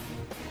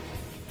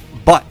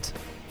 but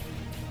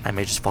I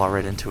may just fall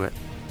right into it.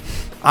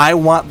 I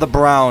want the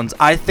Browns.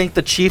 I think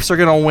the Chiefs are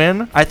going to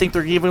win. I think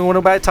they're even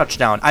winning by a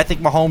touchdown. I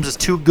think Mahomes is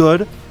too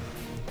good,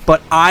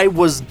 but I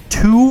was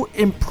too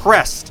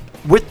impressed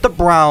with the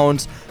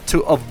Browns to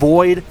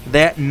avoid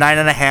that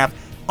 9.5.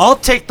 I'll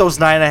take those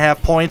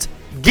 9.5 points.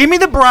 Give me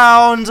the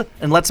Browns,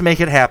 and let's make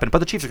it happen. But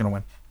the Chiefs are going to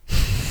win.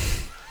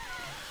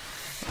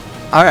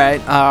 All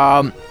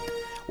right.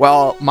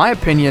 Well, my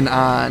opinion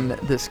on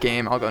this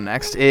game, I'll go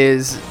next,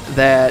 is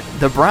that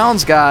the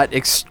Browns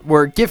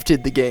were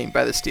gifted the game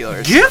by the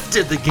Steelers.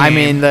 Gifted the game? I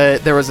mean,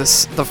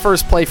 the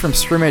first play from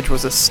scrimmage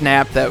was a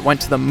snap that went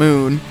to the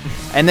moon,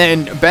 and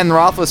then Ben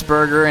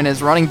Roethlisberger and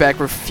his running back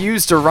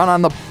refused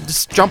to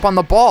just jump on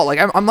the ball. Like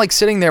I'm like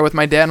sitting there with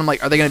my dad, and I'm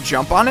like, are they going to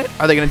jump on it?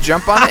 Are they going to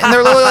jump on it? And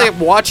they're literally like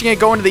watching it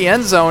go into the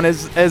end zone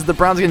as the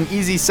Browns get an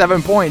easy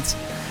 7 points.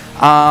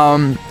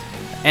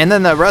 And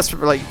then the rest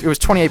were it was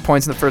 28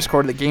 points in the first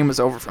quarter. The game was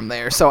over from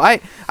there. So I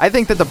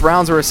think that the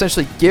Browns were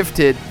essentially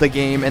gifted the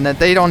game, and that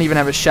they don't even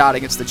have a shot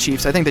against the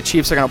Chiefs. I think the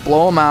Chiefs are going to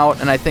blow them out,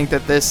 and I think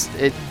that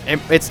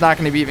it's not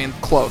going to be even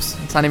close.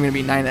 It's not even going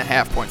to be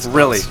 9.5 points.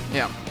 Really?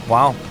 Yeah.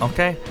 Wow.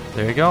 Okay.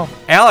 There you go.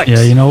 Alex.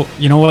 Yeah, you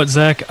know what,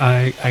 Zach?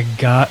 I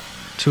got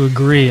to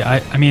agree.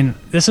 I mean,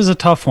 this is a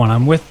tough one.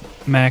 I'm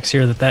with Max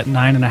here that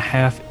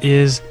 9.5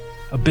 is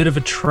a bit of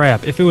a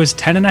trap. If it was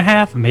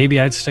 10.5, maybe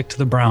I'd stick to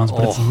the Browns,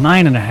 but it's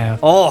 9.5.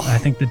 Oh. I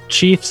think the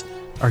Chiefs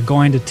are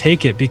going to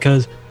take it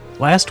because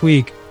last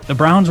week the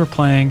Browns were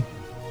playing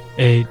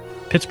a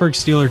Pittsburgh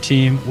Steelers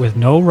team with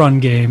no run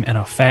game and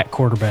a fat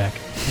quarterback.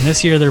 And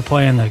this week they're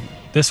playing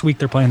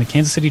the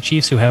Kansas City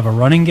Chiefs, who have a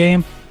running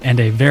game and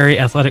a very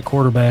athletic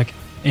quarterback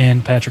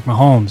in Patrick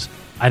Mahomes.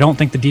 I don't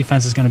think the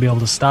defense is going to be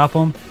able to stop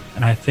them,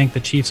 and I think the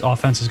Chiefs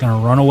offense is going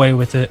to run away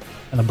with it,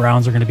 and the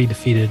Browns are going to be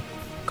defeated.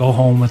 Go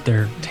home with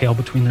their tail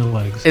between their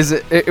legs.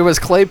 It was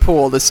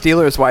Claypool, the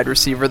Steelers wide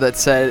receiver, that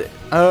said,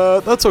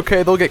 "That's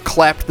okay. They'll get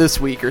clapped this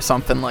week" or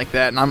something like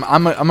that. And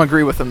I'm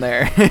agree with him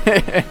there.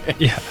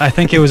 Yeah, I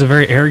think it was a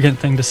very arrogant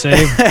thing to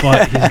say,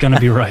 but he's gonna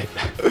be right.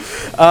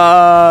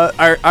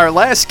 Our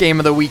last game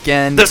of the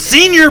weekend, The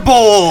Senior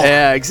Bowl.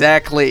 Yeah,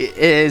 exactly,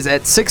 is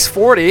at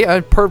 6:40.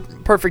 A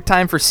perfect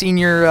time for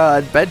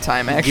senior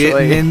bedtime.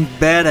 Actually, Getting in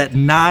bed at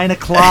 9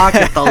 o'clock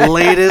at the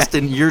latest,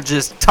 and you're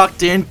just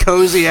tucked in,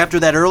 cozy after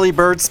that early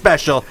bird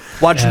special,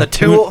 watching the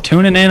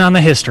tuning in on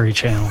the History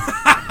Channel.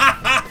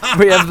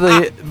 We have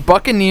the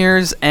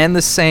Buccaneers and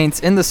the Saints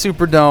in the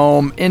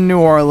Superdome in New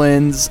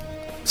Orleans.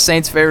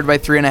 Saints favored by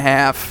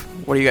 3.5.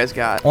 What do you guys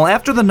got? Well,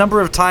 after the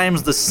number of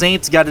times the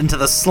Saints got into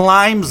the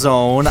slime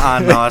zone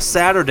on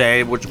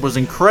Saturday, which was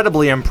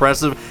incredibly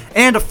impressive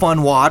and a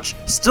fun watch,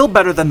 still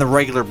better than the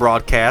regular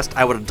broadcast.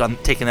 I would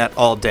have taken that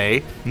all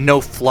day.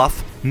 No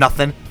fluff,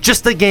 nothing.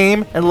 Just a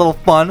game and a little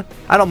fun.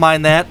 I don't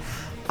mind that.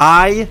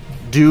 I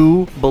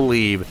do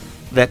believe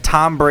that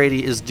Tom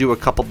Brady is due a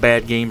couple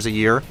bad games a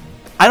year.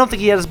 I don't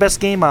think he had his best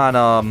game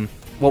on,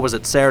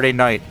 Saturday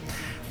night.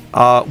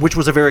 Which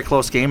was a very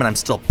close game, and I'm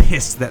still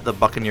pissed that the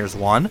Buccaneers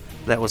won.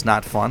 That was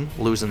not fun,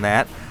 losing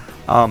that.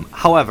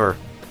 However,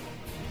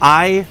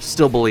 I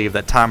still believe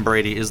that Tom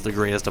Brady is the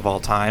greatest of all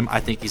time. I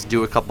think he's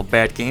due a couple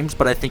bad games,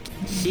 but I think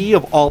he,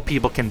 of all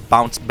people, can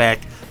bounce back.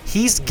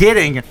 He's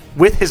getting,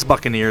 with his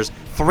Buccaneers,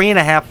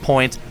 3.5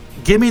 points.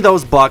 Give me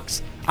those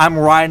Bucks. I'm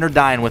riding or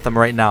dying with them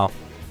right now.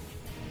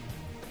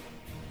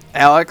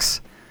 Alex?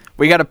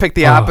 We got to pick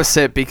the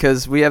opposite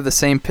because we have the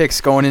same picks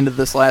going into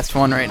this last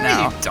one right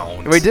now. You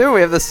don't. We do.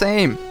 We have the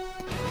same.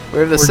 We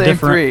have the same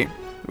different. three.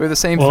 We have the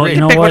same Well, three. you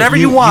know Pick what? whatever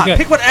you want.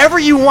 Pick whatever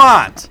you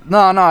want. No,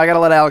 I got to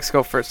let Alex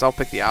go first. I'll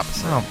pick the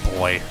opposite. Oh,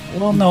 boy.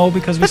 Well, no,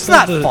 because we That's still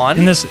not have fun.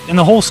 in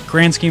the whole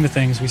grand scheme of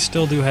things, we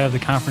still do have the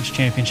conference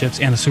championships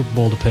and the Super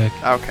Bowl to pick.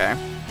 Okay.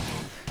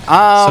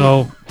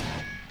 So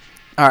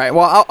All right.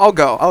 Well, I'll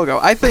go.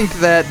 I think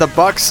that the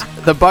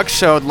Bucks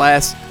showed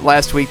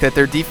last week that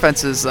their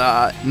defense is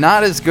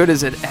not as good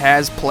as it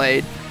has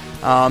played.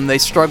 They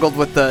struggled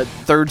with the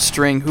third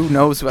string. Who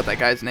knows what that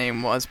guy's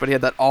name was? But he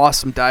had that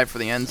awesome dive for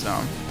the end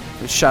zone.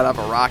 It was shot out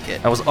of a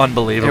rocket. That was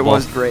unbelievable. It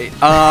was great. But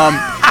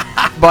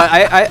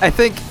I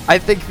think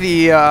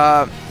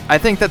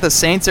that the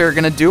Saints are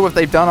going to do what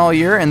they've done all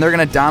year, and they're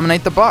going to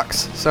dominate the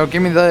Bucks. So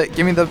give me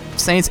the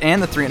Saints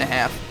and the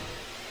 3.5.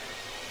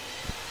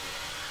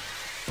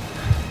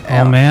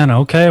 Oh man,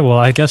 okay. Well,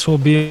 I guess we'll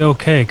be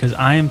okay because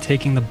I am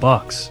taking the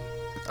Bucks.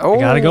 Oh, I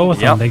gotta go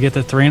with yep. them. They get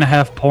the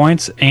 3.5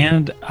 points,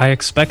 and I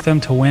expect them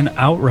to win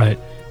outright.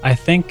 I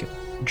think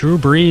Drew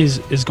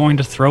Brees is going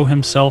to throw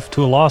himself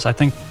to a loss. I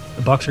think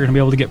the Bucks are going to be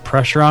able to get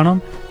pressure on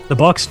him. The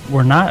Bucks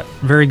were not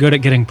very good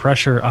at getting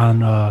pressure on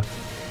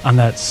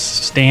that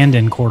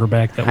stand-in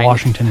quarterback that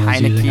Washington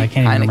was using. I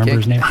can't even remember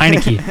his name.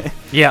 Heineke.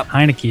 Yeah,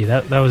 Heineke.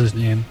 That was his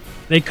name.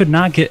 They could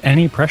not get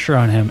any pressure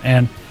on him,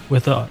 and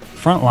with the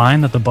front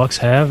line that the Bucks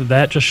have,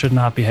 that just should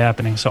not be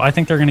happening. So I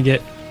think they're going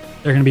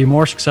to be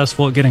more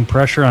successful at getting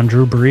pressure on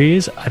Drew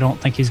Brees. I don't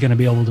think he's going to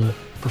be able to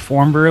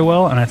perform very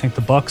well, and I think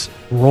the Bucks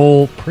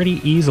roll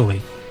pretty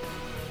easily.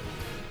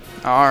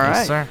 All right.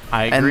 Yes, sir.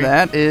 I agree. And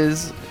that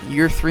is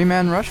your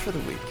 3-man rush for the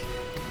week.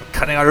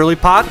 Cutting out early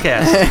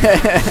podcast.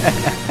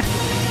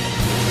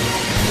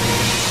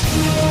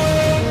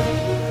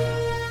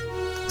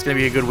 It's gonna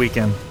be a good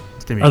weekend.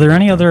 Are there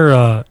any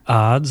other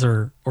odds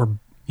or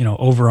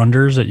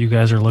over-unders that you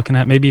guys are looking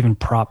at? Maybe even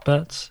prop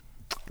bets?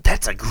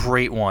 That's a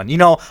great one. You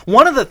know,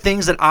 one of the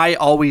things that I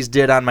always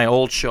did on my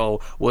old show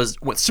was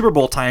when Super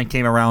Bowl time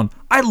came around,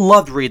 I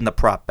loved reading the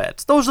prop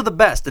bets. Those are the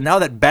best. And now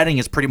that betting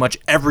is pretty much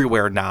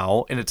everywhere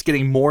now, and it's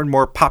getting more and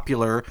more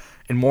popular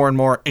and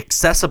more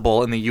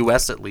accessible in the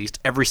U.S. at least,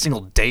 every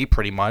single day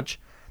pretty much,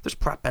 there's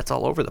prop bets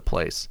all over the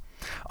place.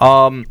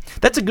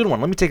 That's a good one.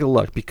 Let me take a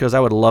look because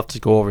I would love to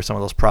go over some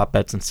of those prop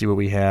bets and see what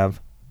we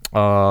have.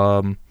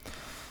 Yeah,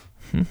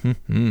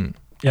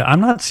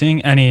 I'm not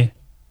seeing any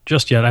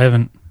just yet. I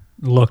haven't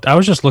looked. I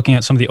was just looking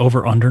at some of the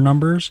over-under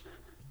numbers,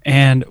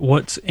 and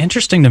what's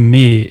interesting to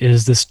me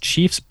is this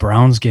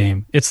Chiefs-Browns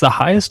game. It's the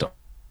highest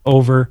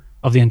over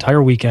of the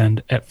entire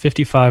weekend at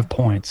 55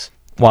 points.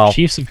 Wow.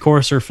 Chiefs, of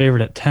course, are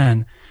favored at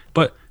 10,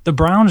 but the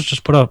Browns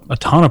just put up a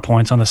ton of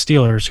points on the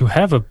Steelers, who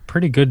have a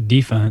pretty good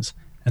defense,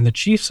 and the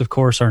Chiefs, of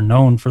course, are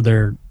known for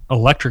their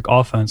electric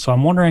offense. So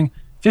I'm wondering,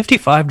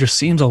 55 just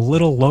seems a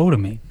little low to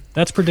me.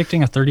 That's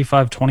predicting a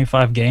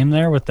 35-25 game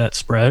there with that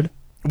spread.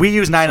 We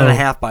use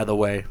 9.5, by the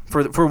way,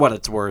 for what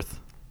it's worth.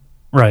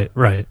 Right.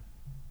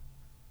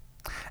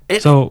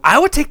 So I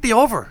would take the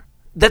over.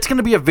 That's going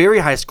to be a very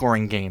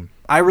high-scoring game.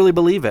 I really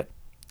believe it.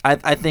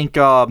 I think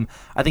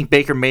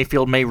Baker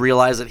Mayfield may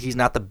realize that he's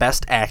not the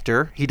best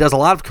actor. He does a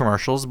lot of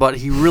commercials, but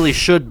he really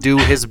should do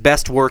his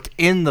best work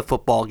in the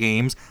football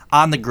games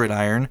on the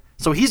gridiron.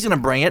 So he's going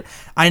to bring it.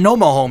 I know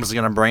Mahomes is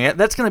going to bring it.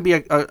 That's going to be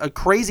a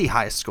crazy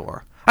high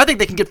score. I think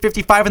they can get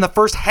 55 in the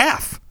first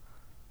half.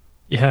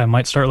 Yeah, it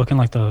might start looking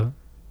like the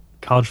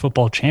college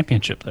football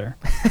championship there.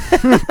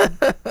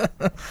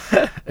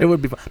 It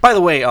would be fun. By the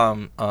way,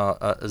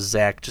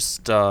 Zach,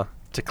 just to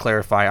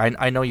clarify,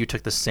 I know you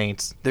took the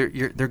Saints. They're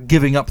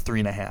giving up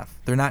 3.5.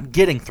 They're not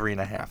getting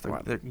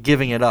 3.5. They're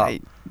giving it up.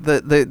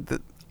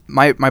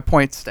 My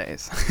point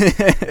stays.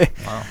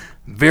 Wow.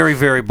 Very,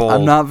 very bold.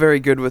 I'm not very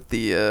good with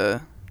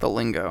the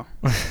lingo.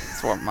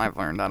 That's what I've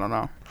learned. I don't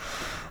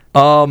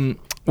know.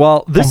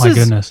 Well, this is... Oh my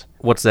goodness.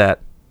 What's that?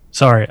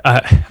 Sorry,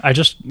 I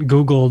just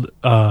Googled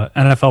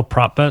NFL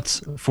prop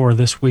bets for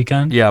this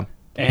weekend. Yeah.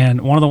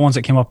 And one of the ones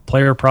that came up,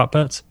 player prop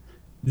bets,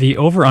 the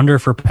over-under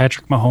for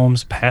Patrick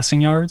Mahomes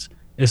passing yards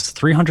is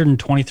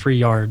 323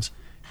 yards.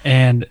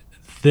 And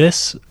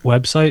this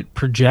website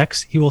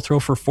projects he will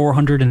throw for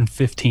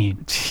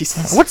 415.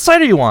 Jesus. What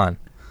site are you on?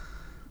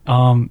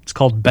 It's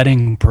called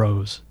Betting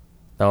Pros.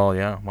 Oh,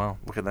 yeah. Well,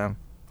 look at them.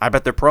 I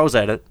bet they're pros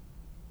at it.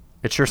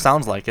 It sure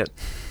sounds like it.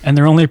 And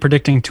they're only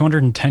predicting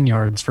 210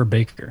 yards for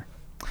Baker.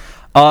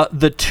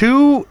 The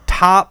two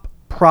top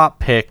prop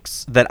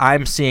picks that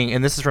I'm seeing,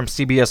 and this is from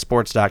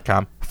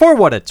CBSSports.com, for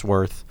what it's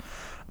worth,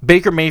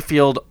 Baker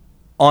Mayfield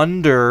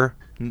under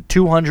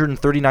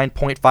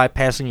 239.5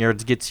 passing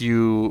yards gets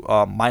you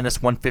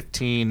minus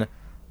 115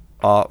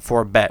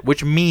 for a bet,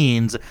 which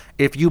means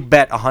if you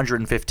bet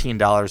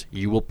 $115,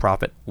 you will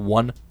profit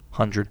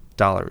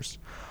 $100.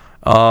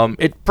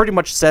 It pretty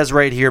much says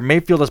right here,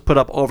 Mayfield has put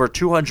up over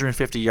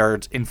 250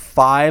 yards in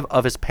 5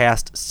 of his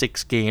past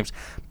 6 games,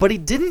 but he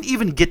didn't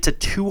even get to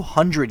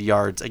 200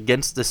 yards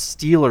against the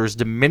Steelers'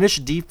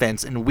 diminished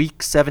defense in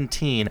Week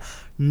 17,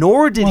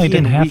 nor did he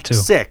in Week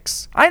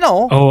 6. I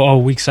know. Oh,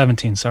 Week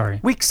 17, sorry.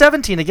 Week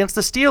 17 against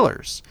the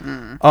Steelers.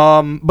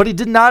 But he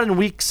did not in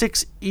Week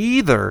 6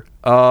 either,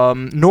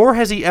 nor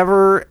has he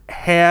ever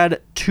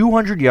had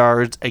 200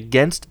 yards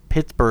against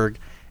Pittsburgh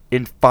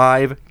in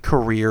 5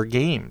 career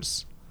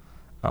games.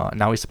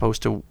 Now he's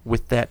supposed to,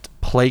 with that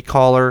play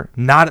caller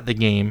not at the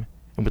game,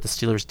 and with the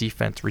Steelers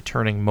defense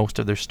returning most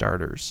of their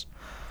starters.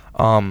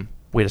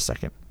 Wait a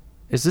second.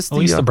 Is this At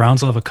least the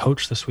Browns will have a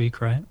coach this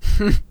week, right?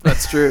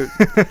 That's true.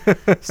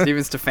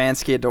 Steven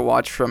Stefanski had to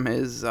watch from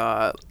his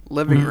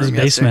living room. His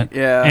basement.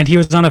 Yeah. And he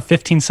was on a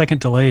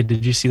 15-second delay.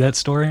 Did you see that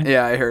story?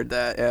 Yeah, I heard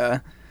that, yeah.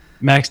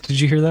 Max, did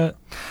you hear that?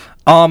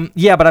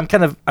 Yeah, but I'm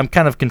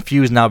kind of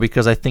confused now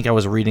because I think I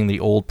was reading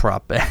the old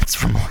prop bets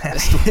from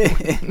last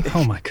week.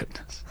 Oh, my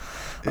goodness.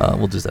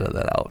 We'll just edit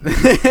that out.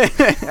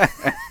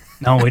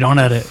 No, we don't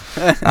edit.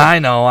 I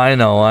know.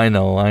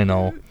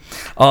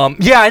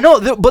 Yeah, I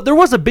know, but there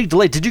was a big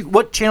delay.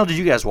 What channel did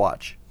you guys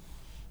watch?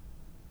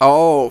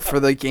 Oh, for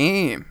the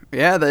game.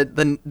 Yeah,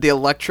 the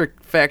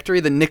Electric Factory,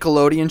 the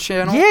Nickelodeon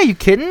channel. Yeah, you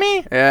kidding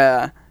me?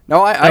 Yeah.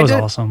 No, I That was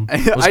did, awesome.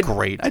 It was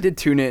great. I did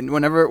tune in.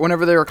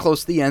 Whenever they were close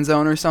to the end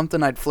zone or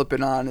something, I'd flip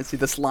it on and see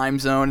the slime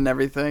zone and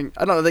everything.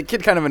 I don't know, the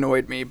kid kind of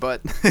annoyed me,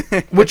 but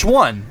Which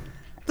one?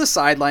 the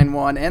sideline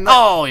one and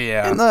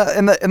yeah.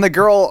 and the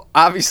girl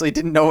obviously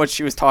didn't know what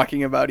she was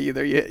talking about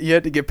either. You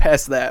had to get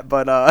past that,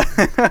 but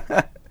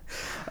I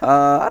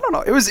don't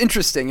know. It was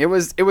interesting. It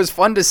was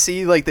fun to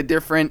see like the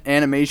different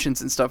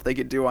animations and stuff they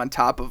could do on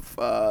top of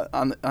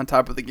on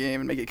top of the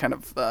game and make it kind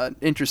of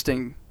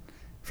interesting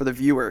for the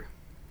viewer.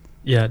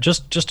 Yeah,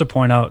 just to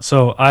point out,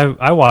 so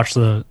I watched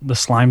the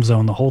Slime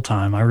Zone the whole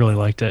time. I really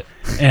liked it.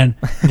 And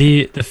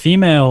the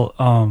female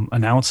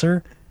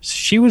announcer,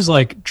 she was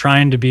like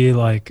trying to be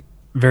like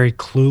very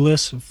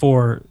clueless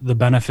for the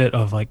benefit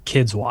of like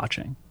kids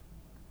watching.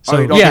 So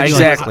you don't yeah, think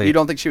exactly. You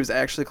don't think she was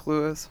actually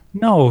clueless?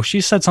 No, she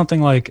said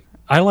something like,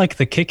 I like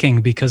the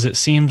kicking because it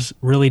seems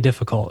really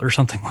difficult or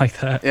something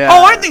like that. Yeah.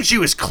 Oh, I think she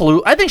was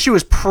I think she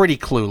was pretty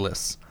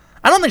clueless.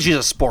 I don't think she's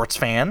a sports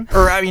fan,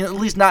 or I mean, at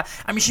least not.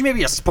 I mean, she may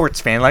be a sports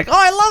fan, like, oh,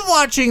 I love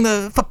watching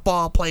the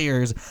football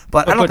players,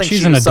 but I don't think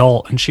she's an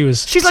adult, and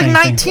she's like saying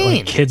 19. things that,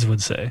 like, kids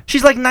would say.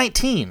 She's like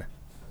 19.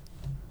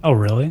 Oh,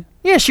 really?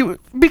 Yeah,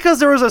 because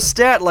there was a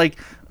stat like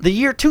the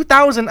year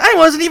 2000. I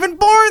wasn't even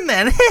born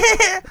then.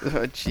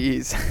 Oh,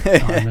 jeez.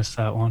 Oh, I missed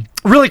that one.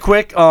 Really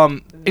quick,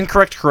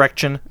 incorrect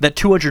correction. That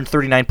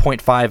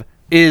 239.5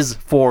 is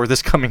for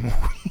this coming week.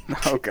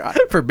 Oh God.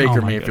 For Baker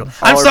Oh, my Mayfield. goodness.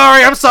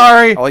 I'm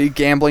sorry. All you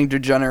gambling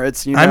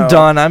degenerates, you know.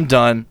 I'm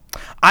done.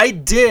 I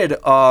did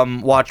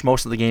watch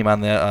most of the game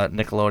on the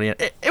Nickelodeon.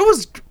 It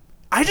was,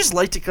 I just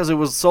liked it because it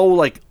was so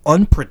like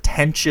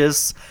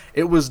unpretentious.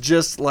 It was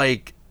just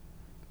like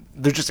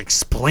they're just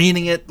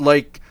explaining it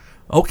like,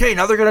 okay,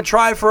 now they're gonna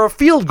try for a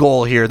field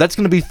goal here. That's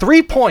gonna be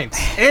 3 points,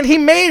 and he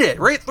made it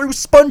right through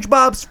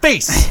SpongeBob's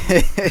face.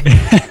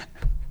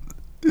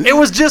 It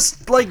was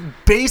just like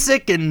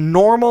basic and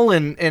normal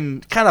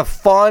and kind of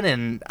fun,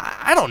 and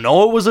I don't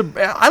know.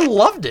 I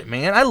loved it,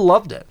 man. I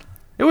loved it.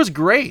 It was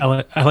great.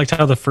 I liked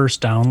how the first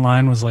down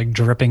line was like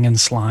dripping in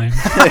slime.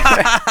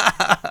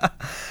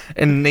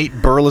 And Nate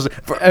Burleson.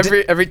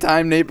 Every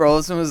time Nate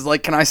Burleson was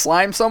like, "Can I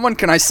slime someone?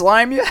 Can I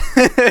slime you?"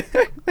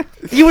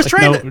 He was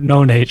trying to.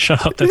 No, Nate,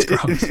 shut up. That's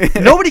gross.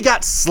 Nobody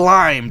got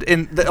slimed,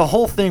 and the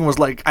whole thing was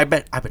like, I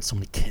bet so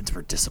many kids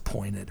were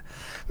disappointed.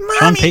 Sean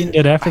Mommy! Payton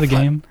did after the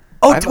game.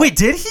 Oh, wait,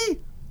 did he?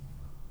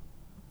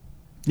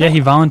 Yeah,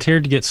 he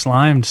volunteered to get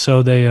slimed,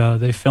 so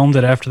they filmed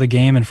it after the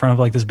game in front of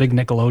like this big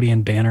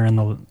Nickelodeon banner in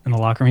the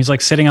locker room. He's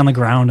like sitting on the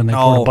ground, and they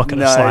poured a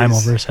bucket of slime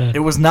over his head.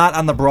 It was not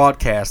on the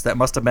broadcast. That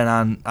must have been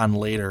on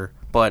later.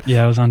 But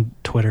yeah, it was on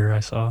Twitter. I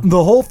saw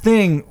the whole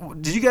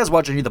thing. Did you guys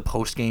watch any of the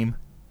post game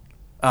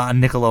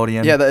on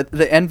Nickelodeon? Yeah, the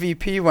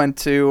MVP went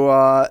to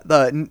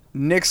the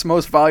Knicks'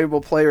 most valuable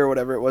player, or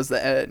whatever it was.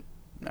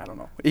 I don't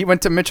know. He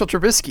went to Mitchell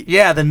Trubisky.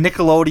 Yeah, the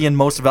Nickelodeon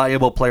most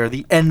valuable player,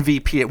 the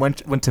MVP. It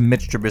went to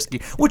Mitch Trubisky,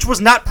 which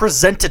was not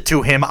presented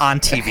to him on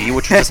TV,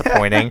 which was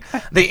disappointing.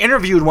 They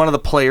interviewed one of the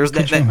players.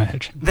 Could you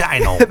imagine? I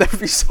know.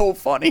 That'd be so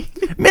funny.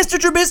 Mr.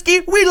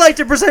 Trubisky, we'd like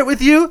to present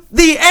with you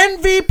the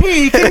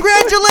MVP.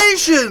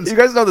 Congratulations! You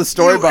guys know the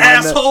story you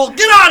behind asshole,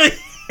 get out of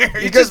here!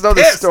 that. You guys know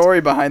the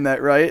story behind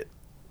that, right?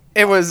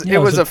 It was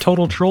a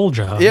total troll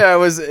job. Yeah,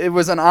 it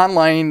was an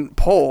online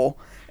poll,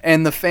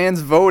 and the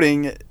fans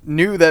voting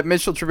knew that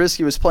Mitchell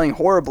Trubisky was playing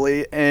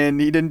horribly and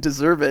he didn't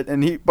deserve it.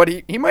 And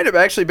he might have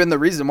actually been the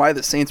reason why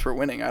the Saints were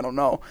winning. I don't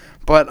know,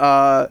 but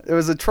it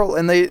was a troll,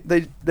 and they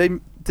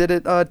did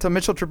it to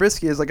Mitchell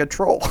Trubisky as like a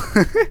troll.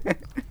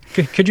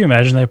 Could you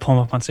imagine they pull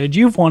him up on stage?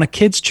 You've won a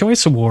Kids'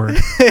 Choice Award.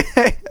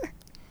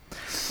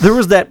 There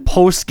was that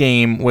post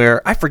game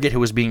where I forget who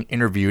was being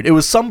interviewed. It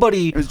was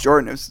somebody. It was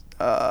Jordan. It was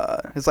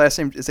his last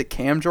name. Is it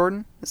Cam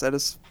Jordan? Is that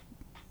his?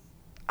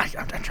 I'm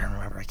trying to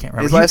remember. I can't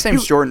remember. His last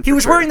name's Jordan. He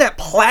was wearing that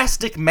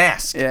plastic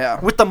mask.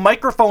 Yeah. With the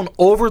microphone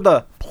over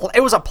the.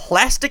 It was a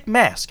plastic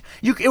mask.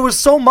 It was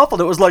so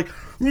muffled. It was like.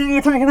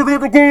 It's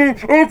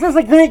just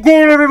a great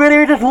game, everybody.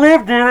 We just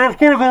lived it. I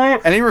can't believe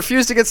it. And he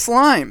refused to get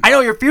slimed. I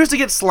know, he refused to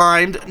get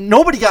slimed.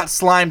 Nobody got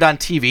slimed on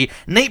TV.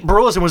 Nate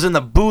Burleson was in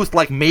the booth,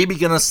 like maybe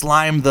going to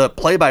slime the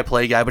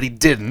play-by-play guy, but he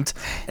didn't.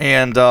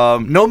 And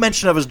no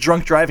mention of his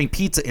drunk driving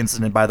pizza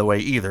incident, by the way,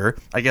 either.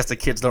 I guess the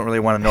kids don't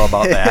really want to know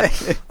about that.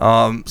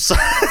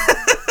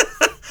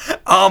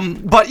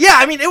 But yeah,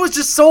 I mean, it was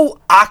just so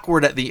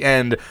awkward at the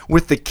end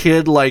with the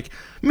kid, like,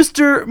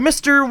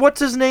 Mr. What's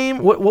his name?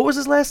 What was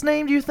his last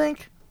name, do you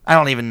think? I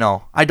don't even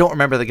know. I don't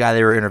remember the guy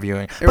they were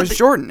interviewing. It was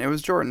Jordan.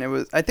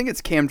 I think it's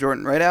Cam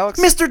Jordan, right, Alex?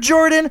 Mr.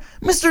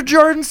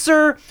 Jordan,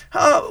 sir,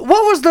 what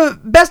was the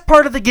best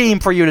part of the game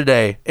for you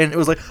today? And it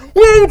was like,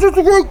 well, it's just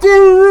a great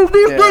game.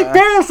 Great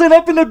dancing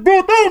up in the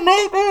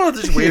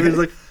booth. Just waving.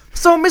 Like,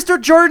 so, Mr.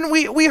 Jordan,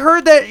 we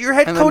heard that your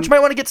head coach might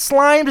want to get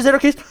slimed. Is that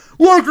okay?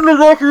 What's in the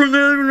locker room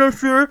there,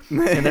 sir?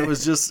 And it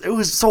was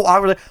so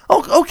awkward. Like,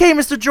 oh, okay,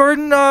 Mr.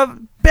 Jordan,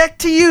 back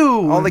to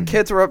you. All the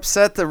kids were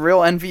upset the real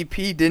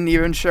MVP didn't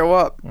even show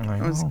up.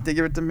 They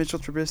give it to Mitchell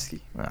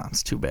Trubisky. Oh,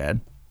 it's too bad.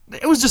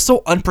 It was just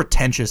so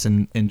unpretentious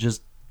and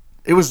just,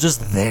 it was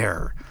just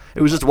there.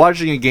 It was just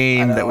watching a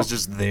game that was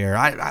just there.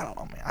 I don't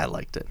know, man. I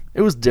liked it.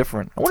 It was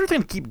different. I wonder if they're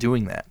going to keep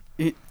doing that.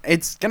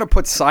 It's going to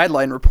put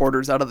sideline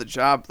reporters out of the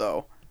job,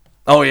 though.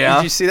 Oh, yeah?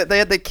 Did you see that? They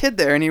had the kid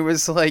there, and he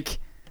was like,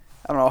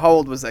 I don't know, how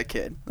old was that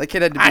kid? That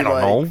kid had to be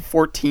like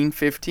 14,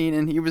 15,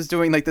 and he was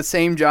doing like the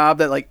same job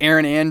that like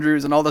Aaron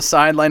Andrews and all the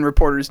sideline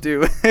reporters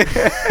do.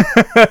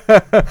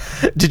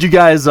 Did you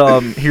guys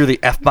hear the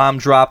F-bomb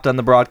dropped on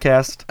the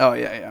broadcast? Oh,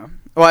 yeah.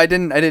 Well, I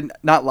didn't,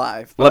 not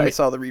live, but I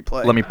saw the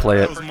replay. Let me play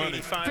it.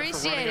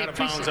 Appreciate it.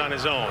 On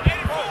his own.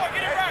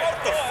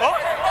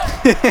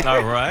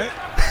 All right.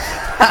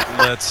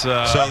 Let's.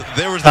 So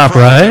there was Top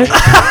right.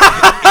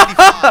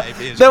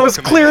 That was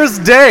clear as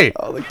day.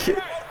 Oh, the kid.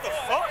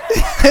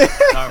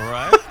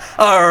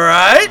 All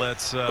right.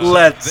 Let's.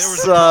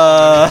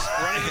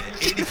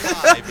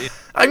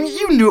 I mean,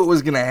 you knew it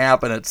was going to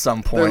happen at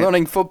some point. They're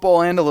learning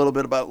football and a little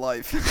bit about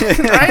life.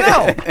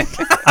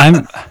 I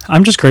know.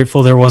 I'm just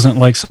grateful there wasn't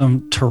like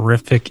some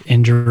terrific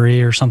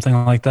injury or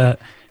something like that,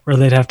 where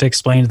they'd have to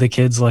explain to the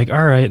kids, like,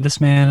 all right, this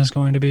man is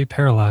going to be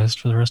paralyzed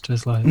for the rest of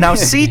his life. Now,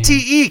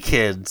 CTE,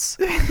 kids.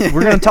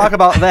 We're going to talk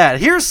about that.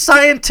 Here's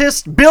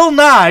scientist Bill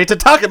Nye to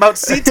talk about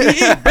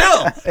CTE.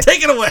 Bill,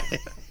 take it away.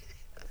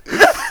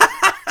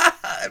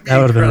 That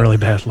would have been really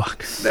bad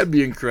luck. That'd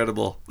be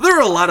incredible. There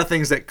are a lot of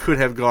things that could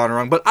have gone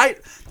wrong, but I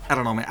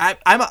don't know, man.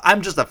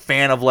 I'm just a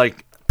fan of,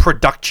 like,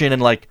 production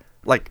and, like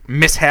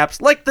mishaps,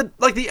 like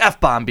the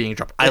F-bomb being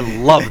dropped. I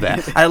love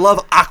that. I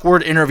love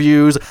awkward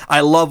interviews.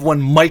 I love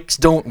when mics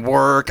don't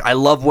work. I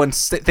love when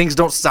things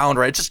don't sound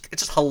right. It's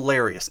just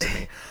hilarious to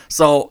me.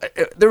 So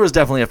there was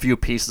definitely a few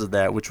pieces of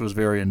that which was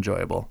very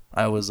enjoyable.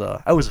 I was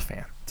a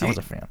fan.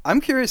 I'm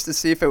curious to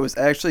see if it was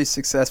actually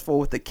successful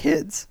with the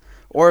kids,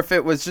 or if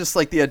it was just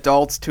like the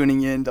adults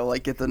tuning in to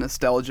like get the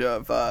nostalgia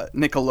of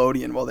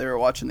Nickelodeon while they were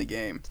watching the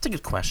game. It's a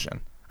good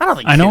question. I don't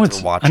think I know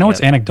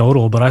it's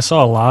anecdotal, but I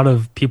saw a lot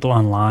of people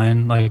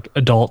online, like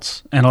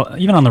adults, and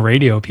even on the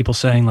radio, people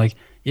saying like,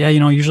 yeah,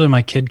 usually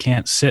my kid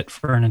can't sit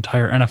for an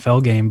entire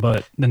NFL game,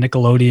 but the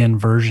Nickelodeon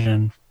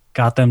version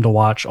got them to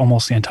watch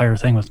almost the entire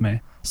thing with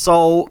me.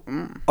 So,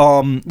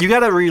 you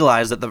got to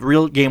realize that the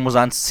real game was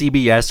on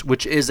CBS,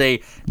 which is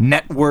a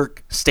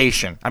network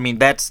station. I mean,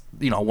 that's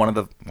one of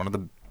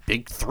the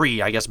big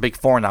three, I guess, big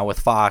four now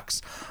with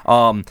Fox.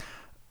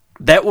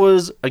 That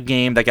was a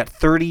game that got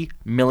 30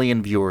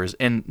 million viewers.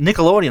 And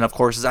Nickelodeon, of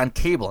course, is on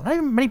cable. Not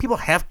even many people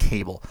have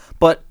cable.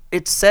 But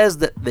it says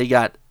that they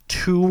got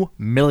 2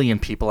 million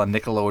people on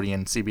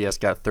Nickelodeon. CBS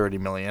got 30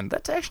 million.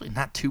 That's actually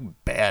not too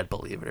bad,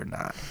 believe it or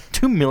not.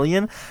 2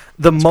 million?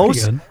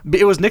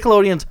 It was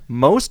Nickelodeon's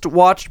most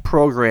watched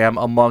program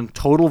among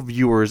total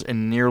viewers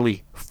in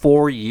nearly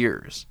 4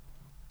 years.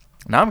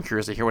 Now I'm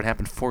curious to hear what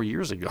happened 4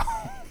 years ago.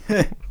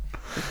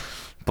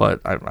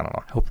 But I don't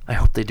know. I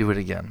hope they do it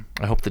again.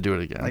 I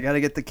got to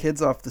get the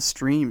kids off the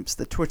streams,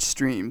 the Twitch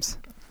streams.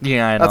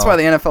 Yeah, I know. That's why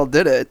the NFL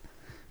did it,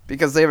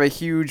 because they have a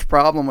huge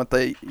problem with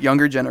the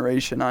younger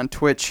generation on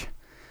Twitch.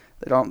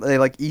 They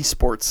like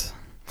esports,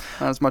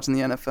 not as much in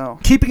the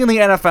NFL. Keeping in the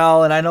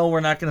NFL, and I know we're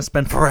not going to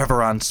spend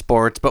forever on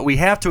sports, but we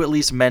have to at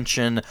least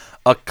mention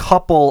a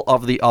couple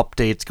of the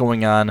updates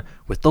going on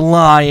with the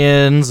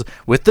Lions,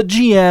 with the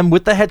GM,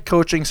 with the head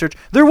coaching search.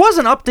 There was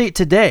an update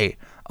today.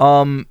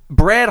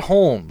 Brad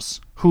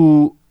Holmes,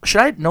 who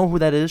should I know who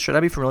that is? Should I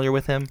be familiar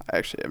with him? I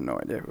actually have no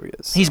idea who he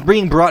is. He's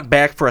being brought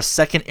back for a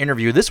second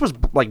interview. This was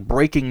like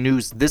breaking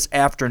news this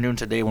afternoon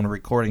today when we're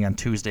recording on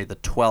Tuesday, the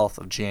 12th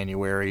of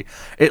January.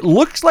 It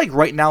looks like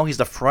right now he's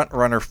the front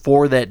runner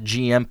for that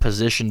GM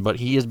position, but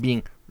he is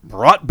being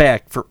brought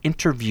back for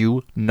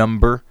interview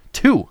number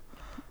 2.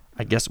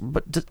 I guess,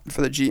 but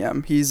for the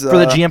GM, he's for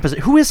the GM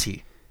position. Who is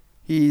he?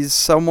 He's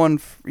someone.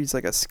 He's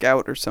like a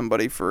scout or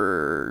somebody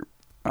for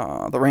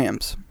the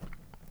Rams.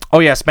 Oh,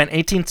 yeah, spent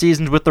 18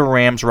 seasons with the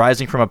Rams,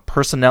 rising from a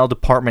personnel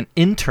department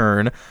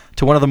intern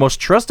to one of the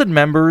most trusted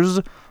members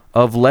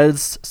of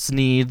Les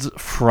Snead's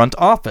front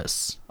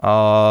office.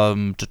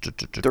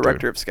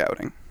 Director of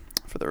scouting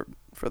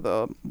for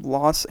the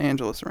Los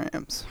Angeles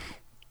Rams.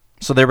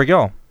 So there we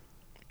go.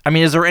 I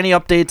mean, is there any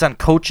updates on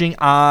coaching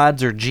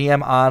odds or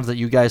GM odds that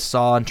you guys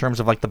saw in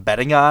terms of like the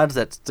betting odds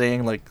that's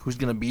saying like who's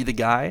going to be the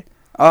guy?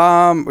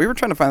 We were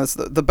trying to find this.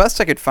 The best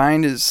I could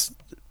find is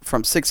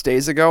from 6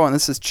 days ago, and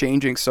this is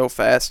changing so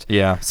fast.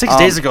 Yeah, 6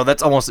 days ago,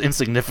 that's almost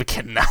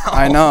insignificant now.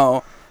 I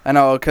know,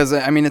 because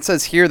I mean, it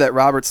says here that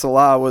Robert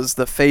Salah was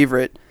the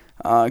favorite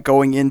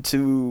going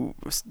into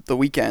the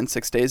weekend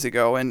 6 days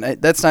ago, and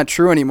that's not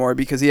true anymore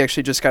because he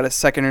actually just got a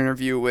second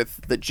interview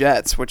with the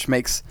Jets, which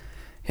makes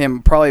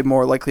him probably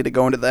more likely to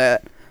go into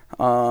that.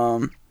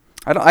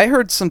 I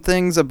heard some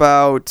things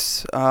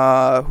about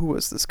who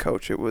was this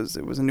coach? It was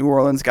a New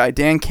Orleans guy,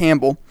 Dan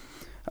Campbell.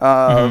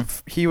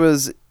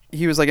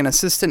 He was like an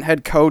assistant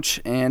head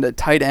coach and a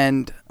tight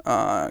end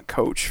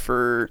coach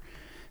for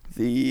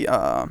New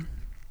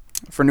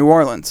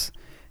Orleans,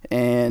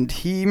 and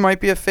he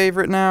might be a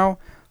favorite now.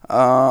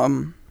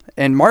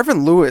 And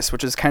Marvin Lewis,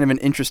 which is kind of an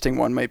interesting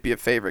one, might be a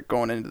favorite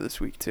going into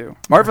this week too.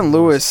 Marvin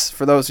Lewis,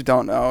 for those who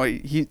don't know,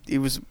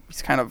 he's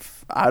kind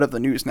of out of the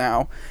news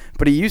now,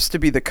 but he used to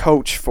be the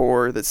coach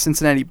for the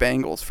Cincinnati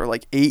Bengals for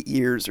like 8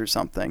 years or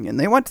something, and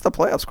they went to the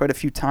playoffs quite a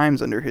few times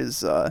under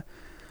his.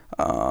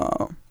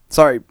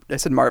 Sorry, I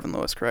said Marvin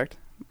Lewis, correct?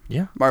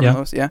 Yeah. Marvin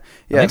Lewis, yeah.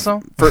 I think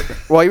so.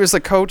 He was the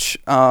coach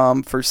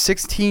for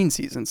 16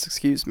 seasons,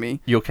 excuse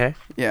me. You okay?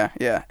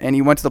 Yeah. And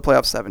he went to the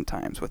playoffs 7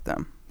 times with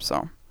them.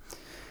 So,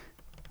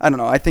 I don't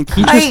know. I think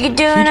Are you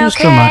doing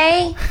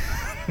okay?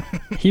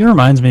 He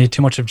reminds me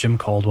too much of Jim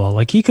Caldwell.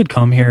 Like, he could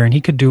come here and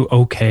he could do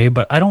okay,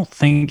 but I don't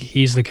think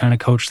he's the kind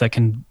of coach that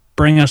can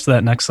bring us to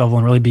that next level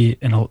and really be,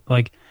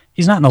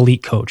 he's not an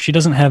elite coach. He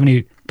doesn't have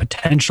any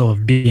potential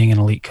of being an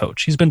elite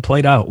coach. He's been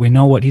played out. We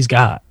know what he's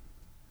got.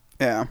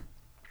 Yeah.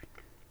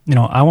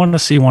 I want to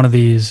see one of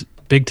these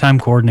big-time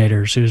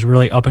coordinators who's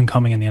really up and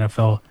coming in the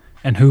NFL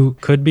and who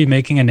could be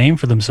making a name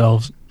for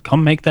themselves.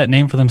 Come make that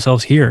name for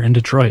themselves here in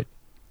Detroit.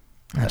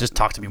 Just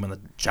talk to me when the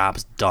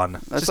job's done.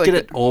 That's Just get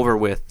it over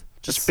with.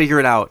 Just figure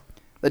it out.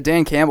 The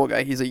Dan Campbell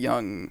guy, he's a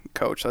young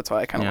coach. That's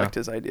why I kind of liked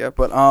his idea.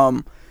 But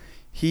what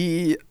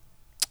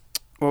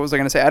was I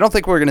going to say? I don't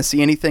think we're going to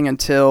see anything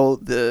until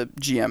the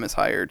GM is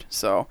hired.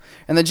 So,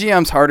 and the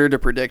GM's harder to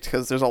predict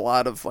because there's a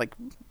lot of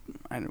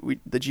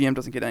the GM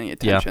doesn't get any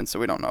attention, so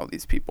we don't know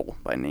these people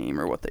by name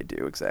or what they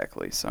do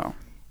exactly. So,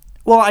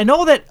 well, I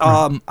know that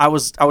I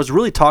was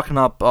really talking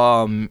up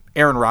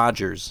Aaron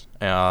Rodgers.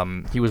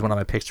 He was one of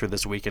my picks for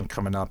this weekend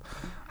coming up.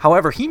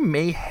 However, he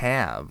may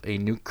have a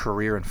new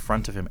career in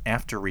front of him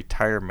after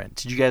retirement.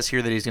 Did you guys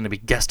hear that he's going to be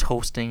guest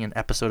hosting an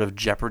episode of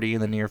Jeopardy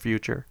in the near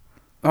future?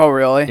 Oh,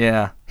 really?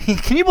 Yeah.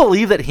 Can you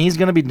believe that he's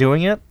going to be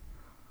doing it?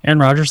 Aaron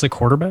Rodgers, the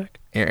quarterback?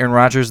 Aaron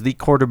Rodgers, the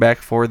quarterback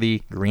for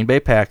the Green Bay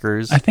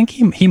Packers. I think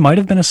he might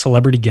have been a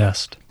celebrity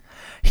guest.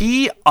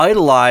 He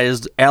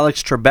idolized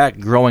Alex Trebek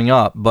growing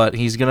up, but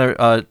he's going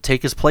to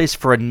take his place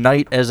for a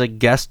night as a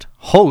guest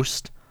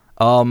host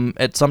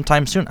at some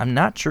time soon. I'm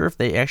not sure if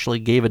they actually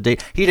gave a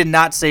date. He did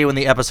not say when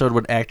the episode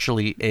would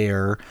actually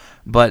air,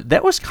 but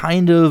that was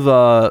kind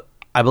of...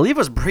 I believe it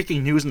was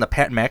breaking news in the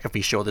Pat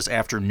McAfee show this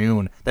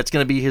afternoon. That's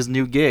going to be his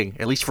new gig,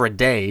 at least for a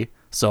day.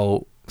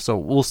 So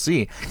we'll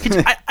see.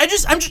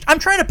 I'm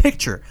trying to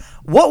picture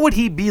what would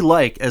he be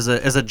like as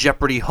a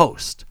Jeopardy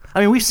host. I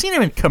mean, we've seen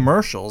him in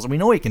commercials, and we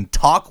know he can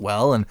talk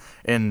well, and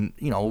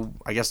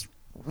I guess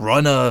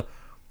run a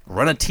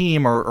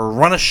team or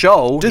run a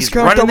show.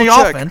 Discount He's running the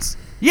double check. offense.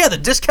 Yeah, the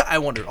discount. I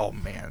wondered. Oh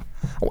man.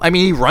 I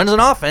mean, he runs an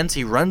offense.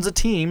 He runs a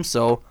team.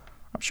 So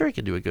I'm sure he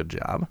could do a good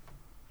job.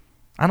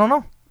 I don't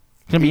know.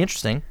 It's gonna be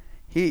interesting.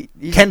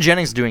 Ken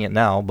Jennings doing it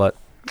now, but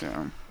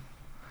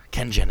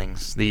Ken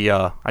Jennings,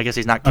 I guess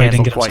he's not canceled he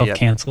didn't get quite himself yet.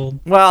 Canceled.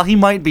 Well, he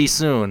might be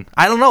soon.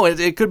 I don't know.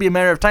 It could be a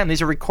matter of time.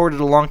 These are recorded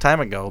a long time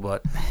ago,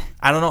 but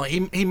I don't know.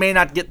 He may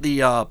not get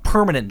the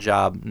permanent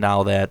job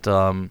now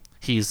that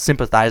he's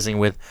sympathizing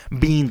with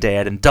Bean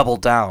Dad and Double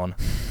Down.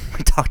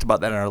 We talked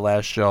about that in our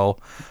last show,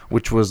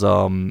 which was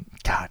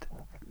God.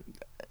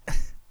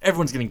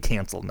 Everyone's getting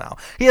canceled now.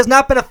 He has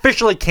not been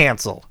officially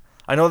canceled.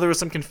 I know there was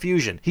some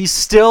confusion. He's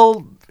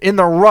still in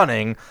the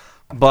running,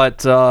 but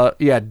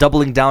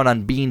doubling down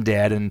on Bean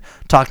Dad and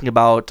talking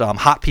about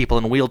hot people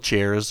in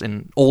wheelchairs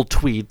and old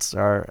tweets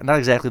are not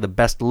exactly the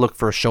best look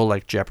for a show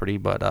like Jeopardy,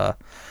 but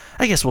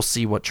I guess we'll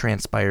see what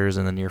transpires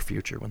in the near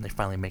future when they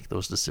finally make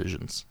those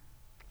decisions.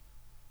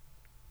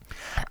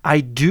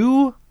 I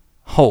do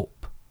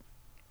hope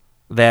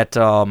that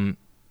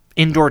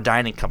indoor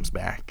dining comes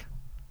back,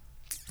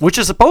 which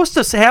is supposed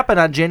to happen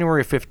on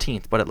January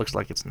 15th, but it looks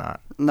like it's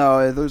not. No,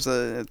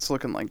 it's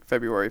looking like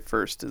February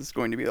 1st is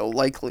going to be a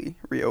likely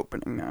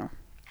reopening now.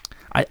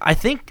 I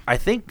think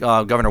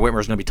Governor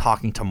Whitmer is going to be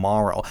talking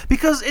tomorrow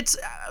because it's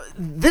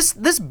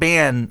this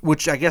ban,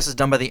 which I guess is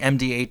done by the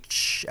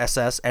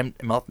MDHSS,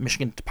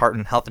 Michigan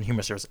Department of Health and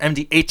Human Services,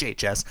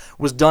 MDHHS,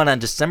 was done on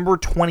December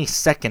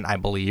 22nd, I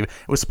believe. It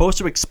was supposed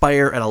to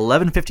expire at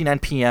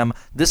 11:59 p.m.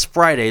 this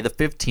Friday, the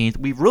 15th.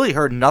 We've really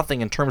heard nothing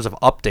in terms of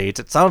updates.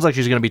 It sounds like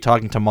she's going to be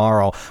talking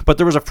tomorrow, but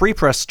there was a Free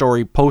Press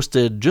story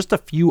posted just a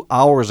few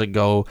hours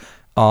ago.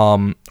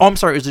 I'm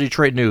sorry, it was the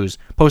Detroit News,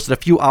 posted a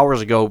few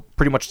hours ago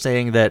pretty much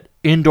saying that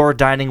indoor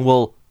dining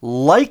will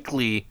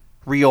likely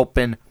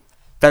reopen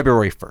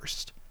February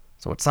 1st.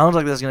 So it sounds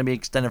like that's going to be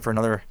extended for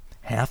another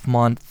half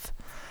month.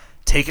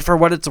 Take it for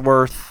what it's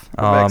worth.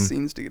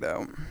 Vaccines to get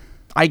out.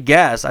 I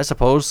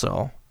suppose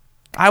so.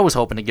 I was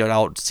hoping to get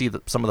out to see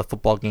some of the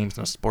football games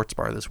in a sports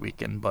bar this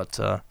weekend, but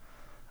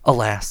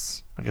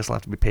alas, I guess I'll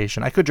have to be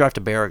patient. I could drive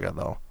to Baraga,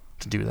 though,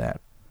 to do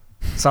that.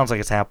 Sounds like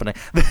it's happening.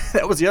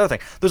 That was the other thing.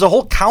 There's a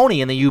whole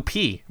county in the UP,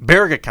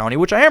 Baraga County,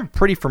 which I am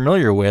pretty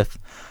familiar with.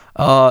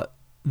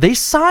 They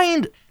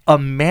signed a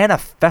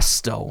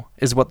manifesto,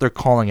 is what they're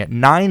calling it.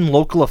 9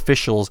 local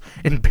officials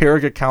in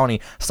Baraga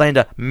County signed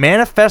a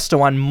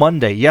manifesto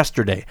on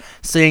yesterday,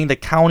 saying the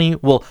county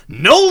will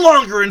no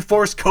longer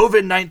enforce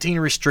COVID-19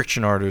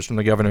 restriction orders from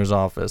the governor's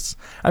office.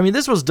 I mean,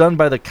 this was done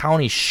by the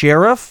county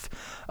sheriff,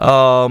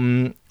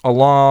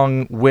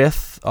 along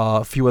with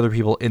a few other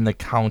people in the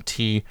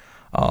county.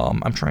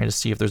 I'm trying to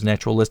see if there's an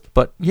actual list,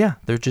 but yeah,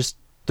 they're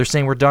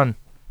saying we're done.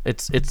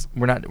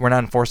 We're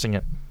not enforcing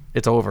it.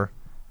 It's over.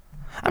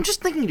 I'm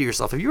just thinking to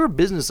yourself, if you were a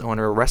business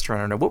owner or a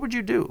restaurant owner, what would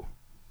you do?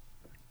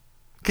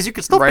 Because you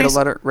could still write a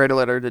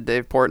letter to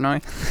Dave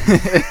Portnoy.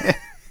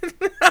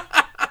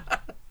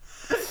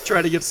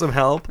 Try to get some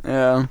help.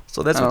 Yeah.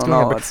 So that's what's going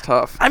on. That's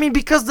tough. I mean,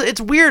 because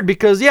it's weird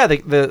because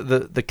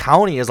the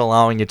county is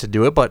allowing you to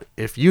do it, but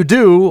if you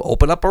do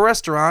open up a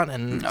restaurant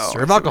and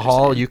serve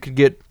alcohol, you could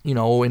get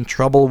in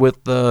trouble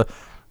with the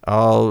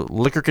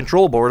Liquor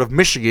Control Board of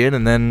Michigan,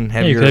 and then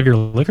you could have your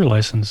liquor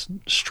license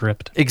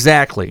stripped.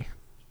 Exactly.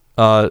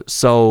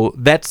 So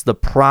that's the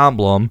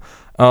problem.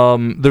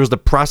 There's the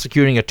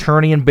prosecuting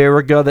attorney in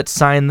Baraga that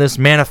signed this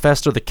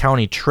manifesto, the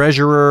county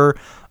treasurer,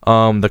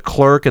 the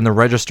clerk and the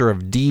register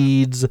of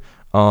deeds,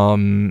 a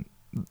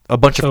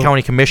bunch of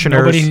county commissioners.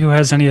 Nobody who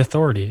has any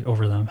authority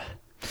over them.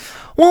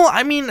 Well,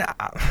 I mean,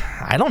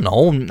 I don't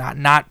know.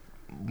 Not.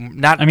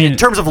 I mean, in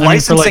terms of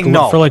licensing,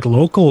 for like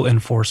local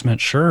enforcement,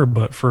 sure,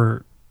 but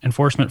for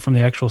enforcement from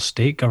the actual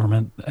state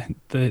government,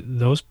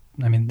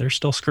 they're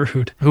still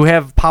screwed. Who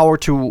have power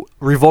to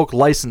revoke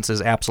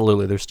licenses?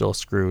 Absolutely, they're still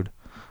screwed.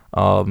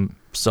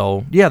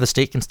 So, yeah, the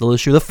state can still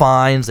issue the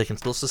fines. They can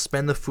still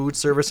suspend the food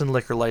service and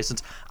liquor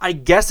license. I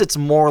guess it's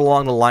more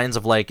along the lines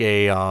of like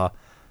a,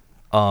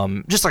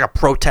 just like a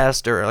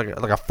protest or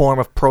like a form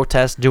of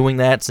protest doing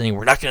that, saying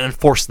we're not going to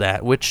enforce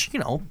that, which,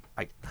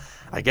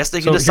 I guess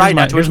they can decide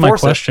not to enforce it. Here's my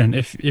question.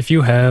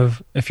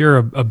 If you're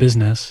a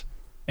business,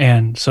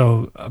 and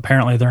so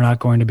apparently they're not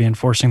going to be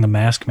enforcing the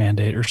mask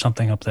mandate or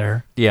something up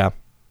there. Yeah.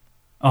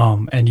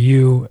 And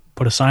you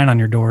put a sign on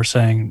your door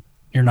saying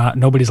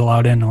nobody's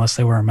allowed in unless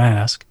they wear a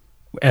mask,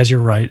 as you're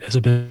right, as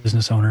a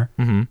business owner,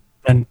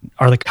 then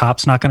are the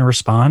cops not going to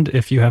respond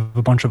if you have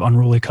a bunch of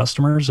unruly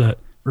customers that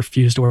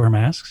refuse to wear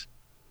masks?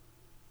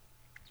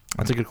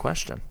 That's a good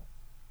question.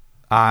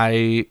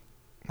 I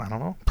don't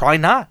know. Probably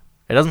not.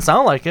 It doesn't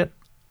sound like it.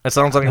 It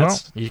sounds like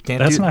you can't.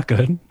 That's not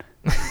good.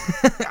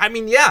 I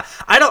mean, yeah.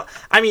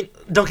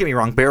 Don't get me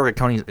wrong. Baraga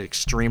County is an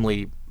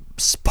extremely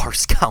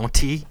sparse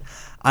county.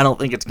 I don't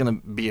think it's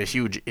going to be a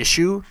huge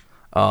issue.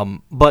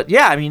 But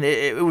yeah, I mean,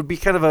 it would be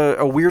kind of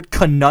a weird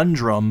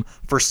conundrum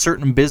for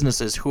certain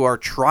businesses who are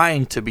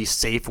trying to be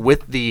safe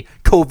with the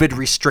COVID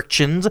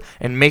restrictions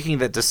and making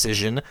that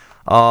decision.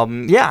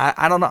 Yeah,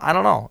 I don't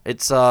know.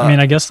 It's.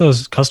 I guess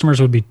those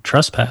customers would be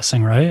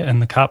trespassing, right?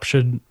 And the cops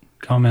should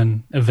come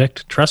and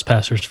evict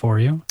trespassers for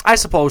you. I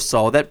suppose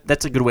so.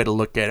 That's a good way to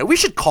look at it. We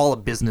should call a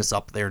business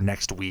up there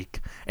next week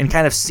and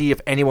kind of see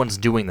if anyone's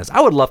doing this. I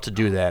would love to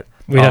do that.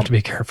 We'd have to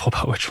be careful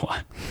about which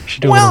one. We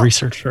should do a little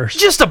research first.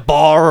 Just a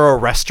bar or a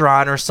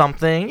restaurant or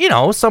something.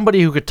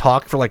 Somebody who could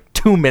talk for like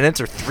 2 minutes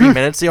or 3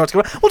 minutes. See how it's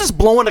going. We'll just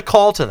blow in a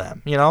call to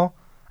them. I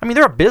mean,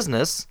 they're a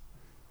business.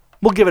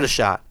 We'll give it a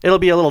shot. It'll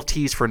be a little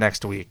tease for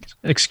next week.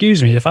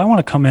 Excuse me, if I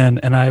want to come in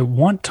and I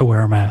want to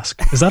wear a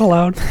mask, is that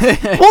allowed?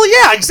 Well,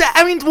 yeah,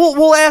 exactly. I mean,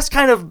 we'll ask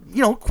kind of,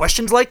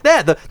 questions like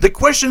that. The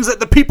questions that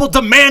the people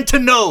demand to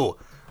know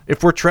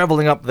if we're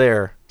traveling up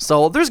there.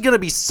 So there's going to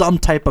be some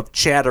type of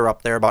chatter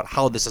up there about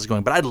how this is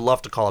going, but I'd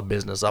love to call a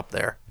business up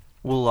there.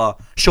 We'll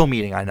show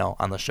meeting, I know,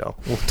 on the show.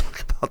 We'll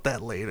talk about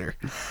that later.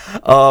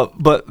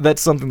 But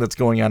that's something that's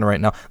going on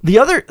right now. The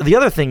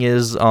other thing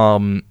is,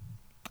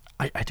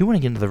 I do want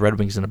to get into the Red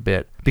Wings in a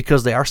bit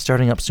because they are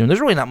starting up soon. There's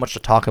really not much to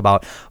talk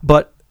about.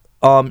 But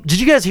did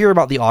you guys hear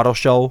about the auto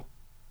show?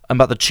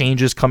 About the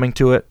changes coming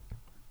to it?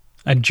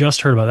 I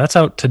just heard about it. That's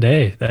out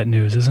today, that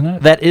news, isn't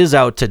it? That is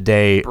out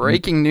today.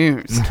 Breaking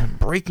news.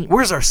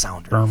 Where's our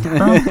sounder?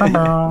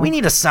 We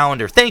need a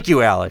sounder. Thank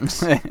you, Alex.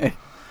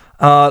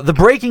 The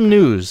breaking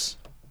news.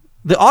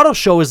 The auto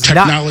show is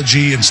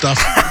technology and stuff.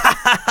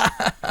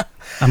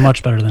 I'm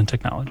much better than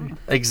technology.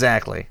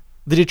 Exactly.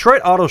 The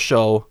Detroit Auto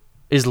Show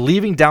is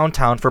leaving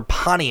downtown for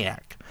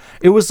Pontiac.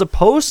 It was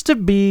supposed to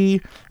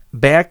be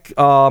back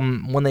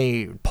when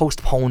they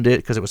postponed it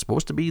because it was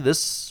supposed to be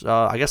this,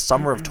 I guess,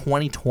 summer of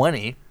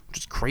 2020, which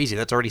is crazy.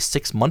 That's already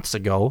 6 months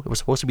ago. It was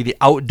supposed to be the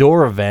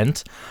outdoor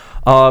event.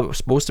 It was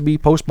supposed to be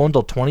postponed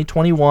until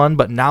 2021,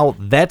 but now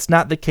that's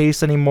not the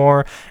case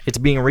anymore. It's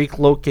being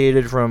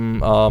relocated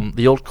from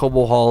the old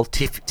Cobo Hall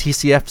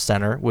TCF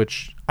Center,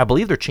 which I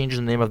believe they're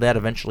changing the name of that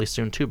eventually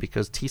soon too,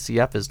 because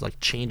TCF is like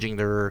changing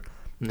their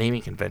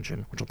naming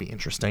convention, which will be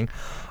interesting.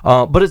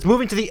 But it's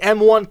moving to the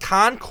M1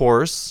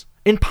 Concourse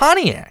in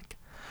Pontiac,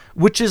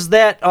 which is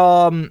that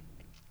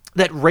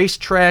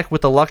racetrack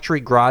with the luxury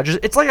garages.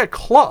 It's like a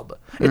club.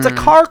 It's a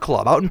car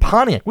club out in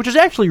Pontiac, which is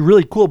actually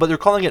really cool, but they're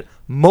calling it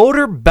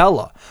Motor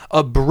Bella,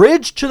 a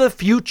bridge to the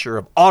future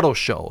of auto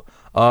show.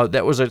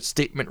 That was a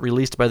statement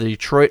released by the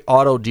Detroit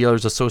Auto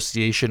Dealers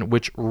Association,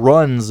 which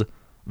runs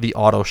the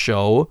auto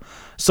show.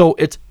 So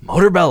it's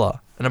Motor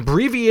Bella, an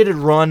abbreviated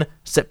run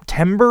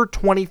September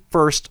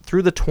 21st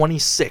through the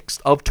 26th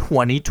of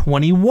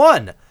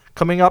 2021,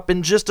 coming up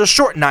in just a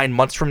short 9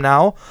 months from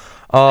now.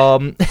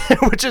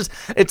 Which is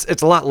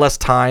it's a lot less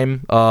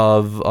time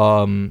of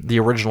the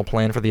original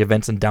plan for the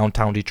events in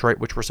downtown Detroit,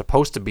 which were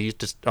supposed to be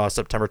just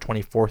September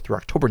 24th through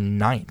October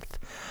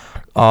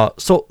 9th.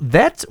 So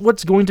that's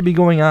what's going to be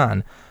going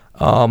on.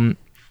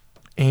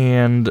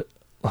 And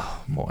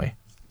oh boy,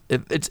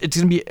 it's going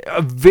to be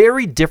a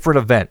very different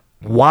event.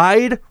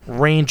 Wide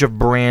range of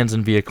brands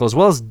and vehicles, as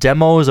well as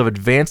demos of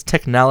advanced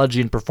technology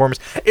and performance.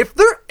 If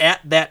they're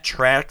at that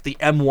track, the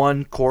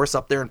M1 course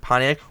up there in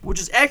Pontiac, which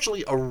is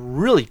actually a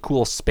really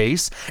cool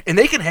space, and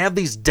they can have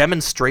these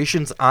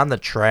demonstrations on the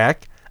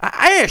track,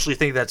 I actually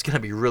think that's going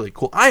to be really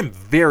cool. I'm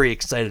very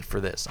excited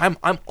for this. I'm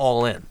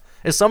all in.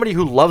 As somebody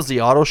who loves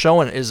the auto show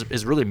and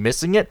is really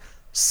missing it,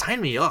 sign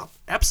me up.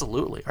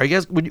 Absolutely. Are you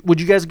guys? Would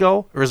you guys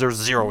go, or is there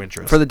zero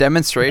interest for the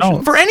demonstration?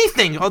 No. For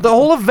anything, the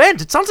whole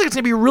event. It sounds like it's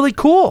gonna be really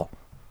cool.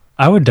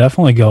 I would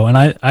definitely go, and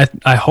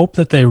I hope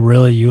that they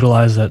really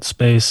utilize that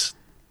space,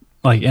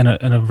 like in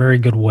a very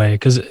good way,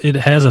 because it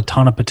has a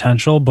ton of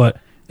potential. But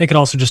they could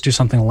also just do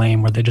something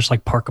lame where they just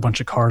like park a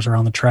bunch of cars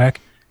around the track.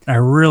 And I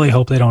really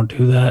hope they don't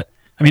do that.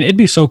 I mean, it'd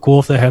be so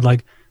cool if they had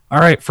like, all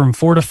right, from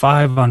 4 to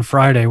 5 on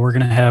Friday, we're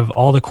gonna have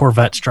all the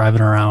Corvettes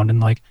driving around and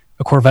like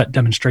a Corvette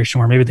demonstration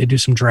where maybe they do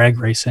some drag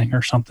racing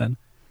or something,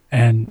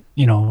 and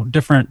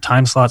different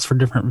time slots for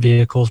different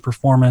vehicles,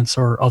 performance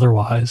or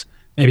otherwise,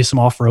 maybe some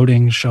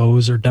off-roading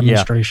shows or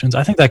demonstrations.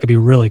 I think that could be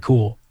really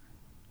cool.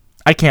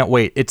 I can't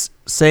wait. It's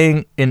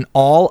saying an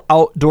all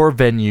outdoor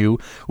venue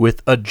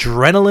with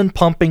adrenaline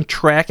pumping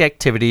track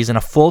activities and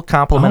a full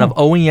complement of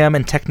OEM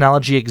and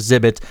technology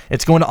exhibits.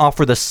 It's going to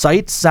offer the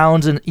sights,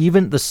 sounds, and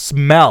even the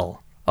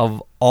smell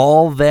of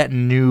all that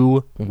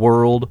new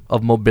world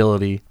of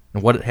mobility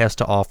and what it has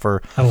to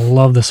offer. I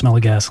love the smell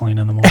of gasoline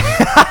in the morning.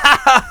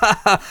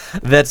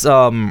 That's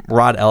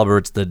Rod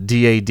Alberts, the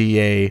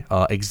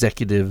DADA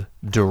executive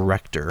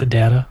director. The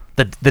data?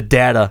 The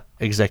data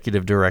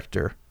executive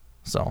director.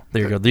 So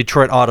there you go.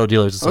 Detroit Auto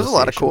Dealers Association. There's a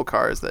lot of cool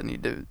cars that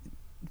need to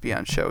be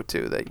on show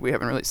too that we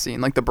haven't really seen,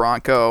 like the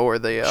Bronco or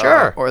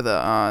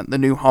the the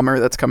new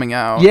Hummer that's coming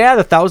out. Yeah,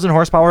 the 1,000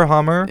 horsepower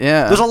Hummer.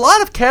 Yeah, there's a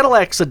lot of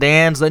Cadillac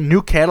sedans, the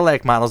new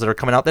Cadillac models that are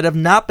coming out that have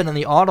not been in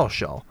the auto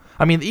show.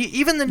 I mean,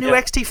 even the new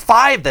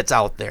XT5 that's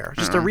out there,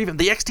 just a revamp.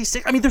 The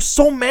XT6. I mean, there's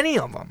so many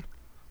of them.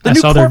 The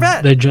new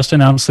Corvette. They just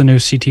announced the new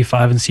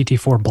CT5 and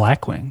CT4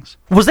 Blackwings.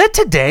 Was that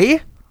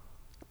today?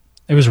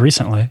 It was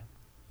recently.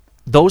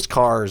 Those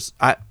cars,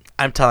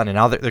 I'm telling you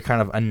now, they're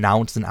kind of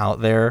announced and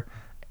out there.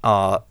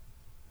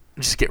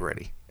 Just get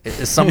ready.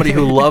 As somebody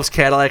who loves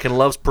Cadillac and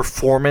loves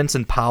performance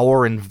and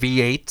power and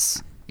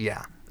V8s,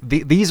 yeah,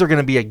 these are going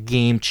to be a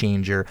game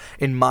changer,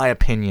 in my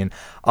opinion.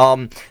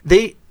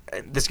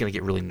 This is going to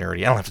get really nerdy.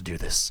 I don't have to do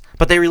this.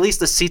 But they released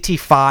the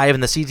CT5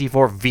 and the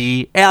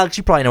CT4V. Alex,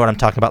 you probably know what I'm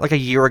talking about. Like a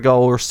year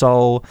ago or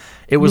so.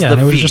 It was the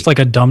V. It was just like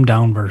a dumbed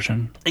down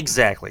version.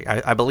 Exactly.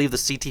 I believe the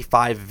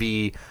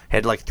CT5V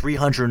had like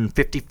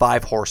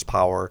 355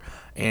 horsepower.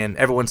 And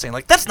everyone's saying,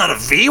 like, that's not a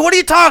V. What are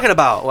you talking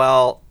about?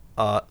 Well,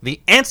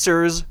 the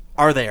answers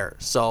are there.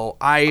 So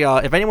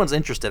if anyone's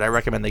interested, I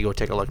recommend they go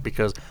take a look,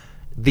 because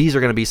these are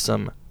going to be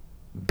some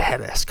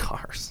badass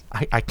cars.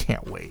 I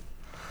can't wait.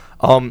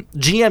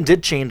 GM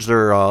did change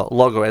their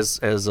logo as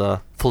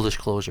full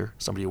disclosure.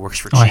 Somebody who works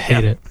for GM. I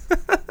hate it.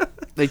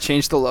 They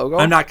changed the logo?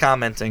 I'm not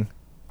commenting.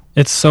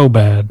 It's so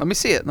bad. Let me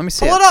see it.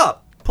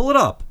 Pull it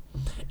up.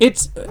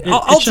 It's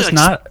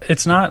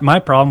not my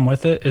problem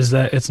with it is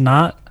that it's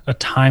not a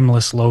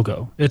timeless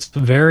logo. It's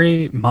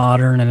very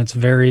modern, and I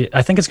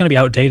think it's going to be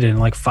outdated in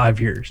like 5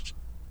 years.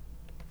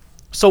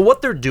 So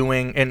what they're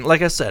doing, and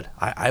like I said,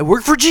 I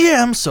work for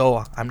GM,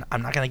 so I'm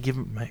not going to give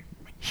my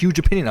huge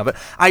opinion of it.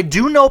 I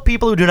do know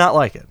people who do not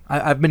like it.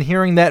 I've been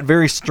hearing that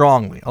very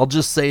strongly. I'll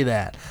just say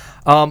that.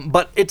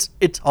 But it's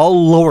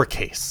all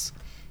lowercase.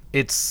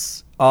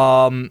 It's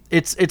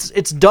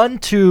done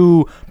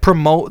to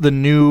promote the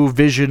new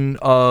vision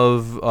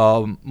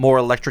of more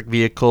electric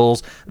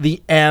vehicles.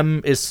 The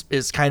M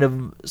is kind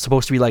of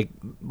supposed to be like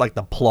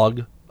the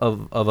plug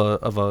of a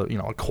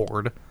a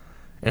cord,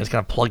 and it's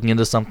kind of plugging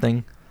into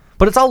something,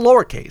 but it's all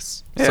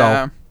lowercase. Yeah.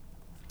 So,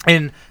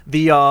 and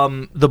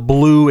the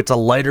blue, it's a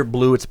lighter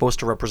blue. It's supposed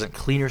to represent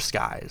cleaner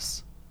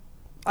skies.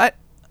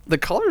 The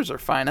colors are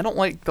fine. I don't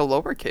like the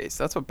lowercase.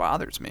 That's what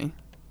bothers me.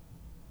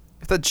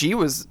 If the G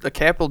was a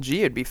capital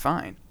G, it'd be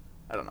fine.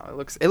 I don't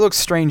know. It looks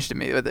strange to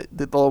me with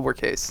the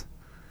lowercase.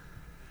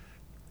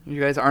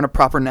 You guys aren't a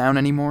proper noun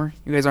anymore.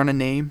 You guys aren't a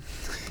name.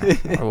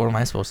 What am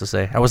I supposed to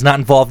say? I was not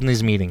involved in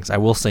these meetings. I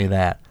will say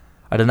that.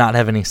 I did not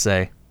have any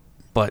say.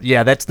 But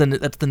yeah, that's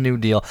the new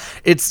deal.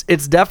 It's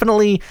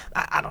definitely,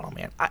 I don't know,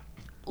 man.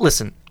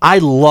 Listen, I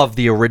love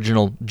the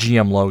original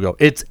GM logo.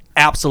 It's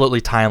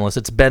absolutely timeless.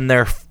 It's been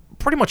there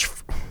pretty much,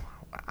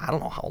 I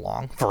don't know how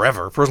long,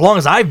 forever, for as long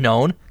as I've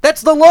known.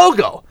 That's the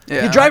logo.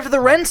 Yeah. You drive to the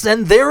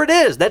RenCen, there it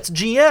is. That's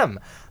GM.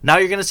 Now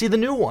you're going to see the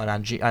new one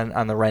on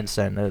the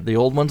RenCen. The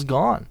old one's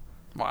gone.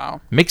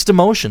 Wow. Mixed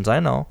emotions, I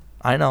know.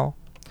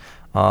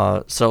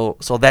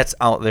 So that's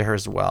out there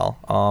as well.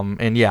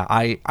 And yeah,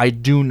 I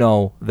do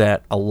know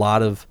that a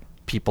lot of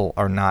people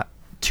are not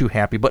too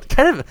happy, but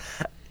kind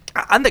of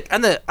on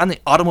the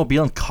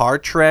automobile and car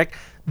track,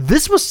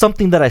 this was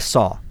something that I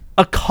saw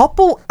a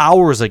couple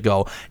hours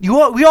ago. We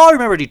all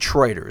remember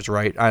Detroiters,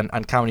 right?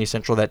 On Comedy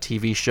Central, that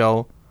TV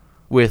show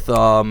with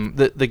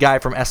the guy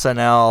from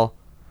SNL.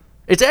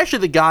 It's actually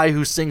the guy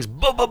who sings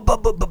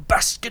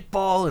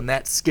basketball in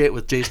that skit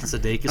with Jason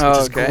Sudeikis, which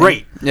is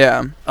great.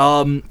 Yeah.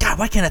 God,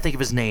 why can't I think of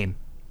his name?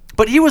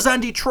 But he was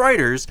on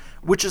Detroiters,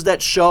 which is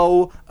that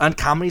show on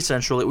Comedy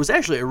Central. It was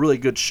actually a really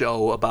good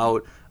show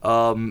about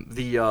Was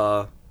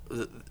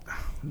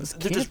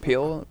Key and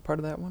Peele part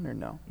of that one or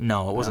no?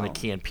 No, it wasn't a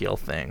Key and Peele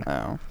thing.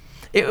 Oh.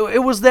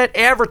 It was that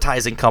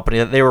advertising company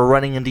that they were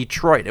running in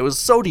Detroit. It was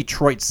so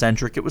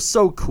Detroit-centric. It was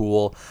so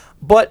cool.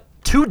 But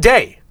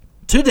today,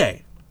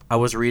 I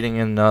was reading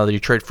in the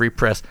Detroit Free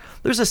Press,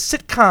 there's a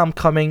sitcom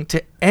coming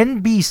to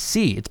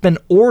NBC. It's been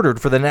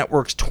ordered for the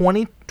network's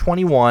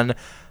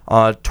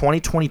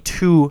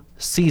 2021-2022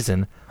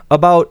 season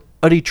about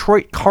a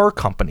Detroit car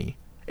company.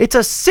 It's a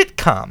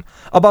sitcom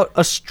about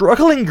a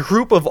struggling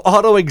group of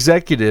auto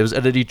executives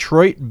at a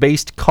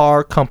Detroit-based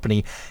car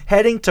company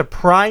heading to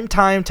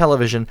primetime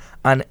television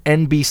on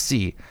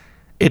NBC.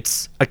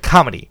 It's a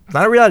comedy.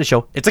 Not a reality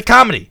show. It's a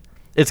comedy.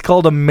 It's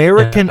called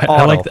American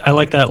Auto. I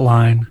like that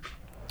line.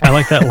 I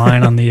like that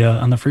line on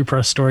the Free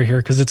Press story here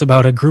because it's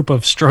about a group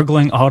of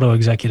struggling auto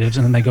executives,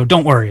 and then they go,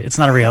 "Don't worry, it's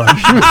not a reality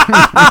show."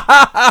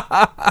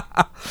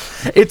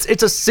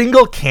 It's a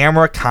single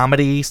camera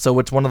comedy, so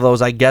it's one of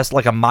those, I guess,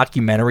 like a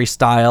mockumentary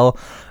style,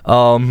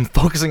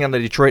 focusing on the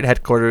Detroit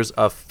headquarters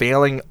of a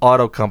failing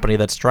auto company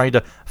that's trying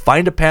to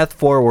find a path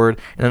forward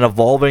in an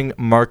evolving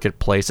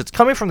marketplace. It's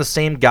coming from the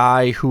same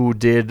guy who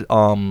did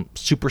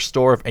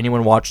Superstore. If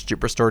anyone watched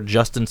Superstore,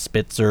 Justin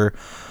Spitzer.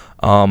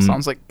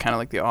 Sounds like kind of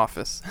like The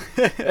Office.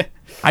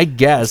 I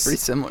guess. It's pretty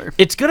similar.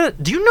 It's gonna.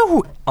 Do you know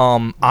who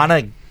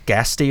Anna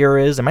Gasteyer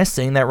is? Am I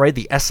saying that right?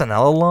 The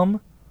SNL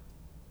alum,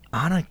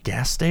 Anna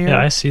Gasteyer. Yeah,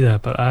 I see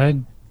that, but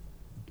I'm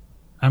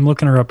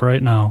looking her up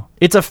right now.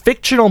 It's a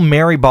fictional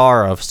Mary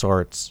Barr of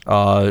sorts.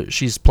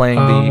 She's playing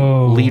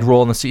the lead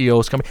role in the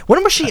CEO's company.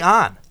 When was she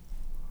on?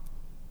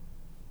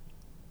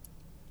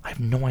 I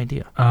have no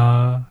idea.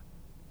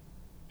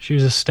 She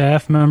was a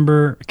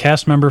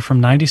cast member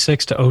from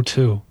 96 to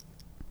 02.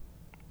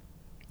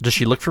 Does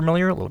she look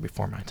familiar? A little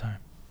before my time.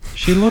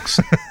 She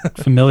looks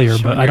familiar,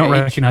 but I don't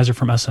recognize her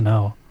from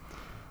SNL.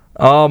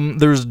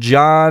 There's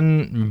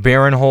John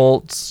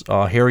Barinholtz,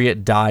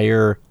 Harriet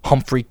Dyer,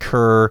 Humphrey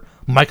Kerr,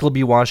 Michael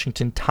B.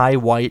 Washington, Ty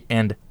White,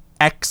 and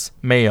X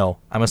Mayo.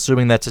 I'm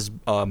assuming that's his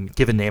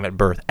given name at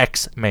birth.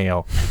 X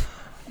Mayo.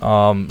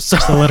 So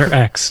it's the letter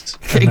X.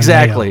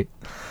 Exactly.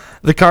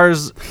 The car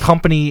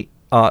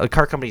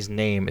company's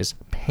name is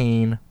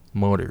Payne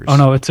Motors. Oh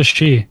no, it's a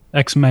she.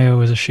 X Mayo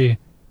is a she.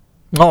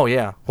 Oh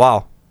yeah!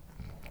 Wow,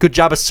 good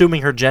job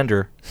assuming her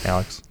gender,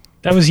 Alex.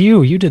 That was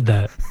you. You did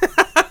that.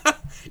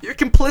 You're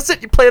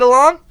complicit. You played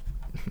along.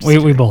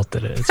 We both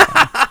did it. It's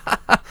fine.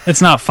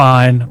 It's not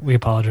fine. We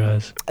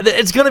apologize.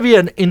 It's going to be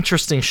an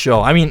interesting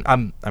show. I mean,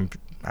 I'm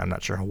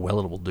not sure how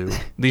well it will do.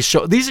 These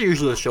are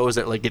usually the shows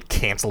that like get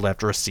canceled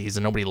after a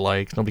season. Nobody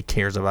likes. Nobody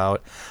cares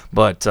about.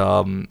 But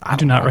I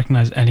do not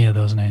recognize any of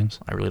those names.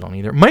 I really don't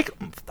either.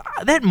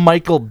 That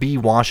Michael B.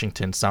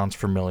 Washington sounds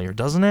familiar,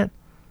 doesn't it?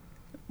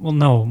 Well,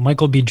 no,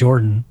 Michael B.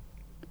 Jordan.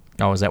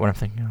 Oh, is that what I'm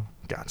thinking of?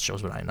 God,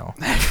 shows what I know.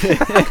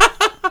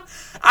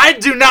 I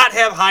do not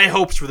have high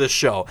hopes for this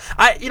show.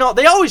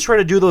 They always try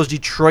to do those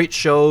Detroit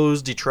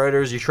shows,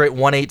 Detroiters, Detroit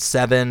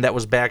 187. That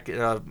was back, I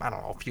don't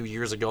know, a few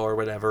years ago or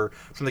whatever,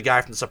 from the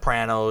guy from The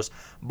Sopranos.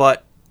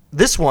 But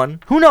this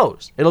one, who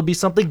knows? It'll be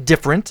something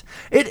different.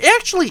 It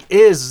actually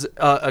is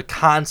a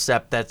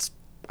concept that's,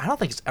 I don't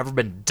think it's ever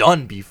been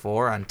done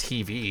before on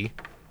TV.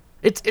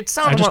 It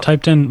sounds. I just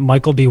typed in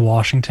Michael B.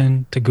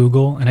 Washington to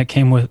Google, and it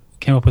came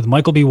up with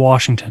Michael B.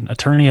 Washington,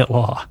 attorney at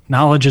law.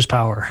 Knowledge is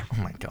power.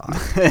 Oh my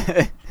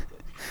god.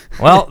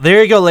 Well,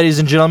 there you go, ladies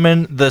and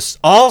gentlemen. This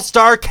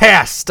all-star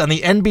cast on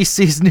the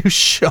NBC's new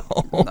show.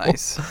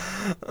 Nice.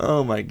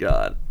 Oh my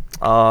god.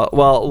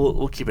 Well,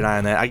 we'll keep an eye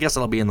on that. I guess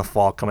it'll be in the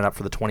fall coming up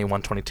for the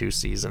 21-22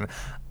 season.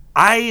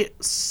 I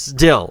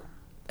still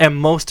am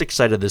most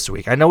excited this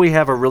week. I know we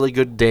have a really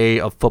good day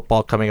of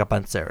football coming up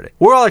on Saturday.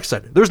 We're all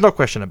excited. There's no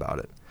question about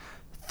it.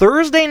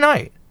 Thursday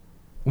night,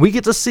 we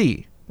get to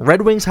see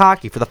Red Wings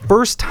hockey for the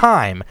first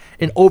time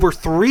in over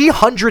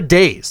 300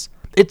 days.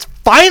 It's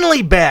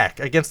finally back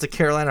against the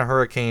Carolina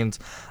Hurricanes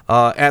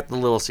at the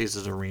Little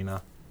Caesars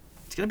Arena.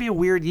 It's going to be a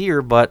weird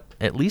year, but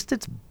at least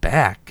it's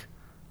back.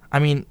 I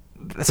mean,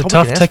 it's a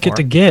tough ticket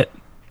to get.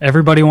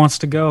 Everybody wants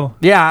to go.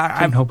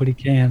 Yeah. Nobody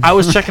can. I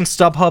was checking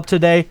StubHub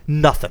today.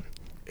 Nothing.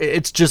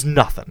 It's just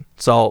nothing.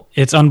 So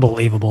it's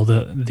unbelievable.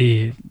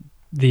 The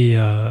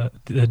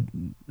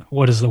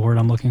what is the word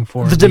I'm looking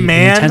for? The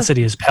demand? The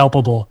intensity is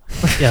palpable.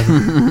 Yeah.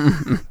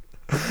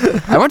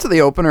 I went to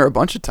the opener a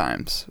bunch of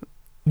times.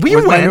 We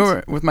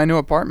went with my new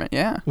apartment.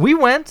 Yeah, we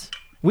went.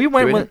 We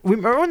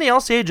remember when the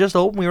LCA just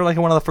opened. We were like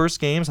in one of the first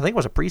games. I think it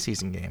was a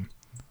preseason game.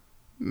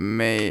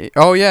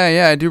 Oh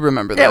yeah, I do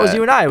remember that. Yeah, it was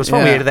you and I. It was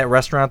fun. We ate at that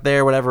restaurant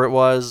there, whatever it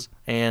was,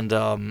 and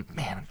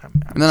man.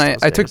 And then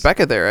I took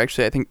Becca there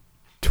actually. I think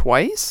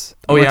twice.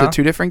 We went to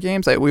 2 different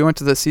games. We went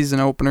to the season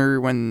opener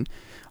when.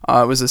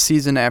 It was a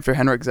season after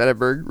Henrik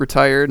Zetterberg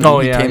retired,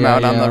 and he came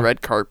out on the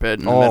red carpet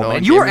in the middle.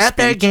 Man. You were at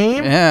that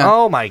game? Yeah.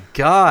 Oh my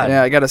god.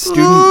 Yeah, I got a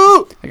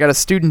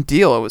student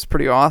deal. It was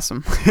pretty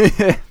awesome.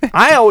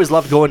 I always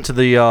loved going to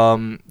the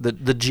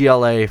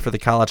GLA for the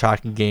college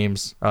hockey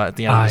games at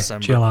the end of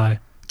December. GLI.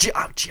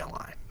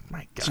 GLI.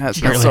 My god.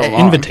 It's been so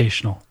long.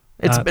 Invitational.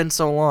 It's been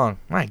so long.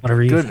 My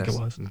whatever goodness.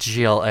 You think it was.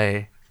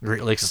 GLA.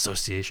 Great Lakes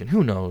Association.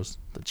 Who knows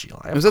the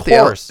GLI? It's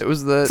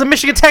the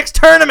Michigan Tech's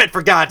tournament,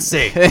 for God's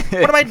sake.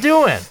 What am I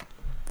doing?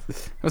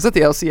 Was that the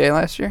LCA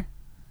last year?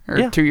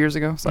 Or 2 years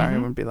ago? Sorry, Mm-hmm. it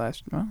wouldn't be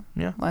last year. Well,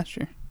 yeah. Last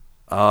year.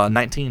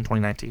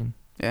 2019.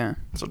 Yeah.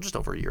 So just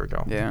over a year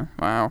ago. Yeah.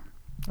 Wow.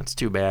 That's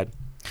too bad.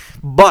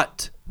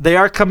 But they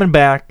are coming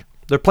back.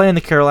 They're playing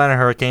the Carolina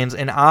Hurricanes,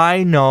 and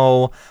I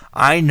know,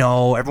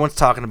 everyone's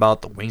talking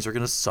about the Wings are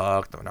going to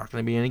suck. They're not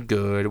going to be any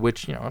good,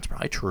 which, it's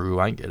probably true.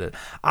 I get it.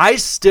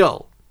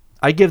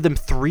 I give them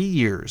 3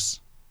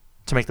 years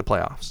to make the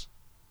playoffs.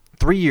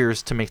 3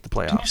 years to make the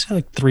playoffs. Didn't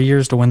you say 3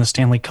 years to win the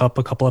Stanley Cup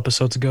a couple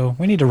episodes ago?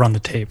 We need to run the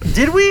tape.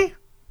 Did we?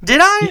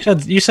 Did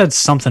I? You said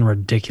something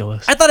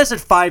ridiculous. I thought I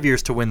said 5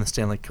 years to win the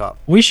Stanley Cup.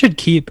 We should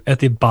keep at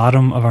the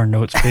bottom of our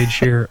notes page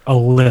here a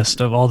list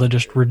of all the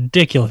just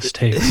ridiculous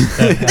takes.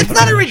 It's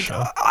not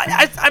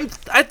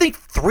I think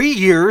 3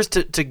 years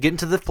to get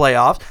into the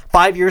playoffs,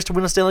 5 years to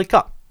win the Stanley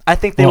Cup. I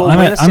think they will win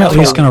a Stanley Cup. I'm at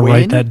least going to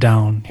write that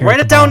down. Write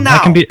it down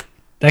now.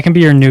 That can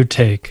be your new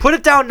take. Put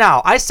it down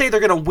now. I say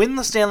they're going to win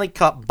the Stanley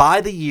Cup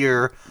by the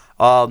year,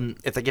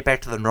 if they get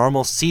back to the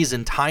normal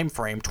season time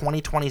frame,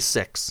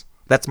 2026.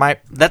 That's my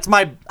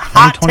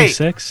hot take.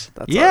 2026?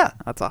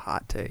 That's a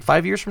hot take.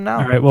 5 years from now.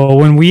 All right. Well,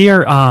 when we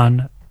are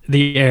on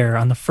the air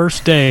on the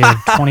first day of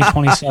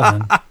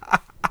 2027.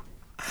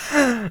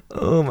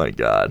 Oh my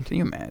God! Can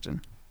you imagine?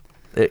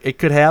 It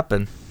could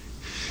happen.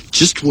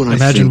 Just when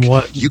Imagine I think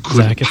what, you couldn't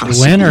Zach, if we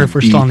possibly win or if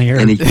we're still on the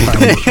air.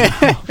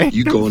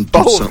 You go and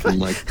do something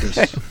like this.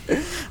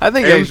 I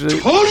think actually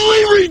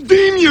totally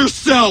redeem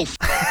yourself.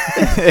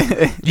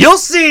 You'll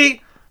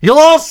see. You'll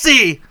all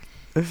see.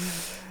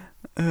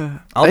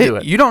 I'll do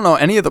it. You don't know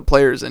any of the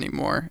players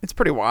anymore. It's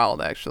pretty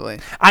wild, actually.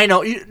 I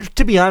know.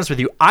 To be honest with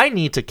you, I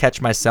need to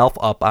catch myself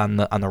up on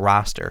the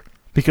roster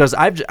because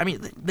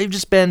they've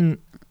just been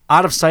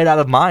out of sight, out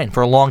of mind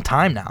for a long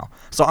time now.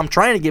 So I'm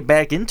trying to get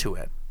back into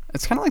it.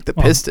 It's kind of like the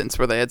Pistons,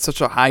 where they had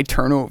such a high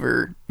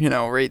turnover,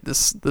 rate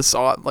this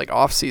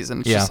off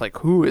season. It's just like,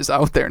 who is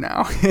out there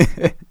now?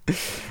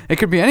 It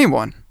could be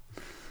anyone.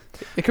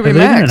 It could be Max.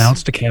 Have they even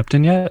announced a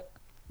captain yet?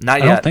 Not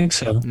yet. I don't think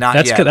so.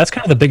 Not yet. That's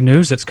kind of the big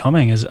news that's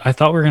coming. Is I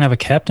thought we were gonna have a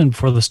captain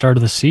before the start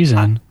of the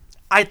season.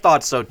 I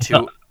thought so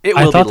too.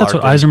 I thought that's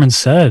what Yzerman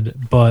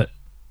said, but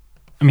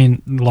I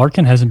mean,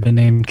 Larkin hasn't been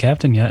named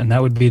captain yet, and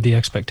that would be the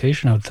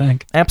expectation, I would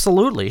think.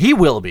 Absolutely, he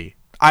will be.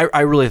 I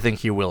really think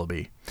he will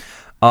be.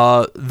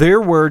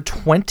 There were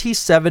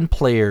 27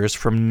 players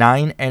from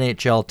 9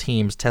 NHL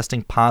teams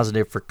testing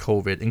positive for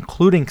COVID,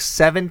 including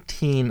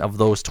 17 of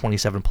those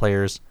 27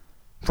 players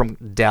from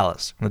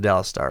Dallas, from the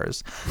Dallas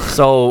Stars.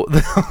 So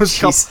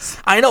those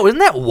I know, isn't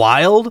that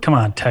wild? Come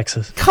on,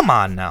 Texas. Come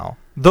on now.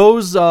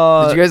 Those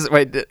Did you guys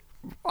wait?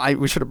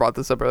 We should have brought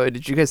this up earlier.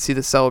 Did you guys see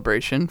the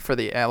celebration for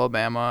the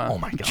Alabama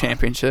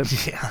championship?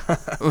 Yeah,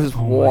 it was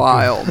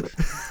wild.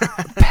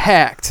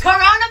 Packed.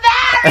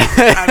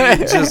 I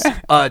mean, just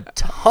a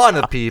ton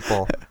of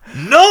people.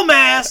 No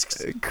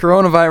masks.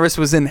 Coronavirus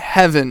was in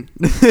heaven.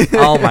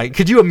 Oh my!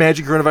 Could you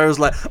imagine coronavirus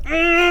look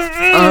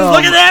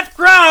at that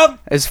crowd?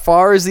 As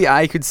far as the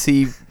eye could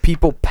see,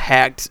 people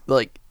packed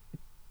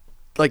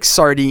like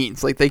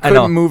sardines. Like they I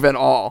know. couldn't move at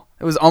all.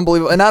 It was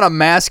unbelievable, and not a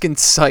mask in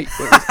sight.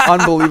 It was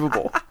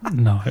unbelievable.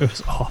 No, it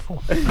was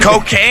awful.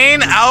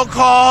 Cocaine,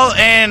 alcohol,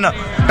 and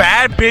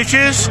bad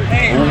bitches.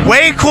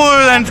 Way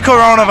cooler than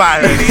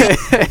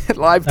coronavirus.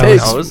 Live That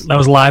tapes.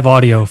 was live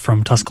audio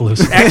from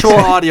Tuscaloosa. Actual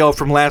audio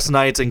from last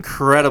night's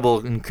incredible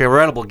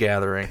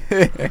gathering.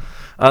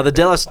 The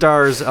Dallas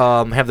Stars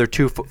have their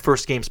two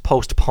first games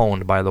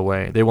postponed, by the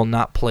way. They will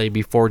not play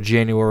before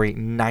January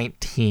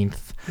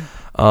 19th.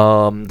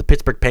 The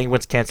Pittsburgh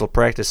Penguins canceled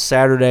practice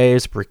Saturday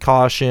as a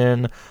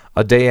precaution.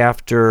 A day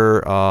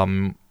after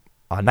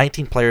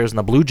 19 players in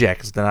the Blue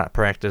Jackets did not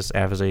practice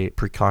as a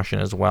precaution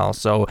as well.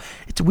 So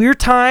it's weird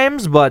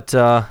times, but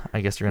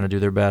I guess they're going to do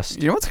their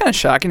best. You know what's kind of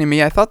shocking to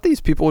me? I thought these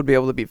people would be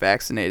able to be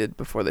vaccinated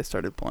before they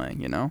started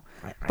playing,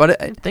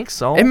 But I think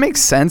so. It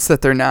makes sense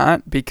that they're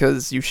not,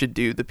 because you should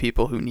do the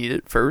people who need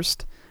it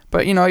first.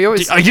 But, you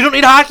always... You don't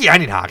need hockey? I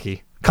need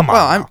hockey. Come on.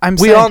 Well, I'm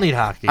we saying, all need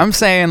hockey. I'm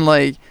saying,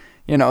 like,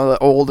 the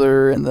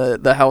older and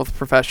the health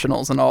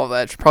professionals and all of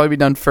that should probably be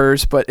done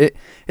first. But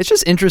it's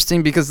just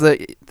interesting because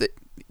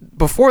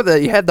before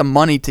that, you had the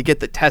money to get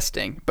the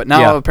testing, but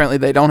now apparently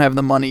they don't have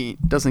the money.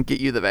 Doesn't get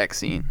you the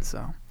vaccine,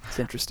 so it's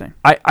interesting.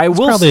 I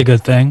will probably a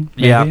good thing.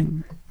 Maybe. Yeah,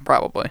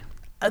 probably.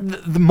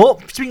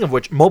 Speaking of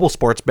which, mobile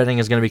sports betting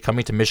is going to be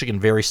coming to Michigan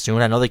very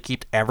soon. I know they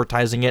keep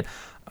advertising it,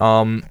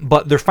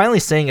 but they're finally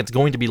saying it's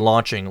going to be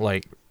launching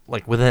like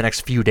within the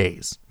next few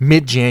days,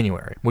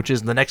 mid-January, which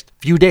is the next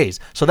few days.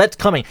 So that's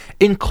coming,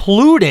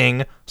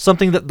 including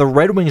something that the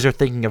Red Wings are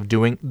thinking of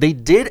doing. They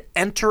did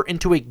enter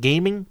into a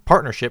gaming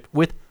partnership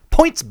with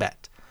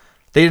PointsBet.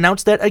 They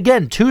announced that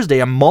again Tuesday,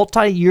 a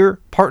multi-year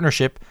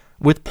partnership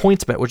with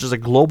PointsBet, which is a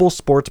global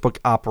sportsbook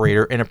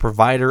operator and a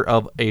provider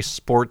of a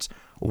sports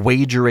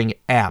wagering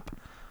app.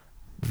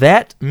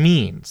 That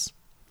means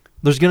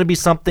there's going to be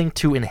something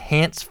to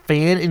enhance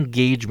fan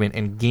engagement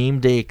and game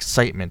day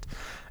excitement,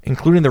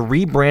 including the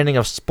rebranding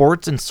of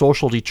Sports and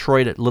Social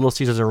Detroit at Little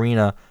Caesars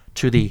Arena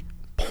to the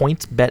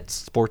PointsBet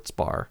Sports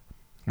Bar,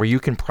 where you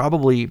can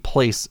probably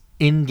place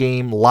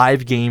in-game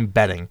live game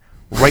betting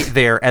right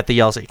there at the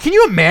LC. Can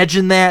you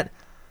imagine that?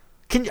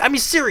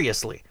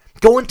 Seriously,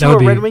 going to a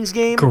Red Wings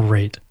game?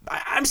 Great.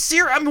 I'm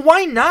serious.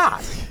 Why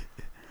not?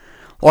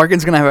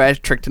 Larkin's gonna have a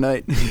hat trick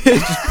tonight.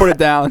 Just put it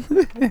down.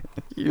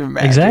 You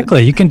imagine?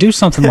 Exactly. You can do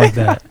something like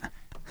that.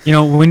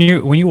 When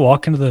you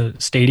walk into the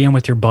stadium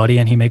with your buddy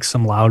and he makes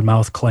some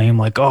loudmouth claim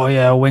like, "Oh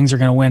yeah, Wings are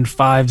gonna win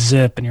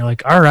 5-0," and you're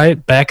like, "All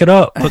right, back it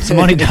up, put some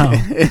money down."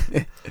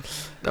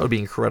 That would be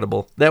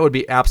incredible. That would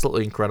be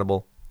absolutely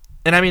incredible.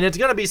 And it's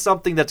going to be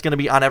something that's going to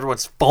be on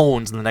everyone's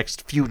phones in the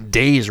next few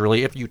days,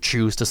 really, if you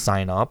choose to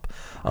sign up.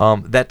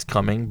 That's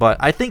coming. But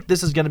I think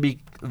this is going to be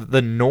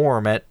the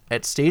norm at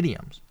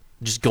stadiums.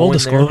 Just go Full in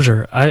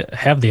disclosure, I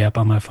have the app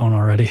on my phone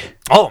already.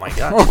 Oh, my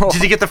God.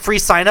 Did you get the free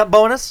sign-up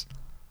bonus?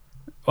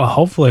 Well,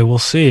 hopefully, we'll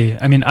see.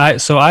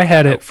 I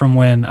had it from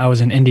when I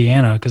was in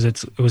Indiana because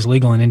it was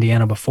legal in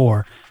Indiana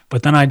before.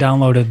 But then I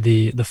downloaded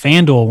the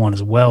FanDuel one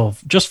as well,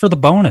 just for the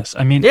bonus.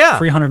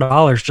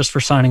 $300 just for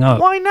signing up.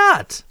 Why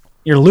not?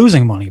 You're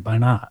losing money by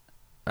not.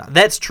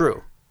 That's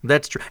true.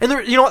 That's true. And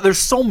there's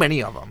so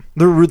many of them.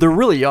 There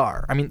really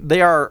are. They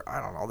are. I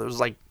don't know.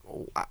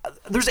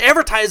 There's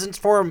advertisements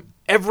for them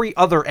every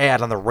other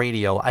ad on the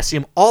radio. I see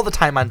them all the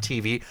time on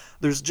TV.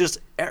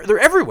 They're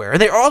everywhere, and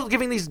they're all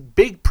giving these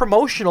big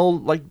promotional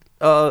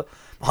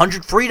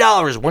 $100 free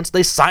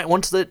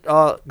once it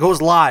goes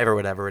live or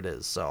whatever it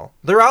is. So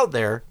they're out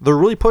there. They're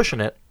really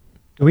pushing it.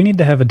 Do we need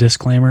to have a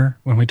disclaimer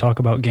when we talk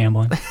about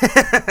gambling?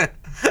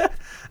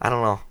 I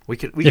don't know.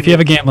 If you have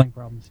a gambling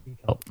problem, speak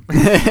up.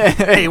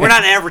 Hey, we're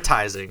not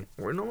advertising.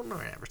 We're not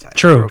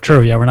advertising.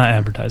 True. Yeah, we're not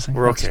advertising.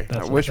 We're okay.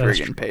 I wish we were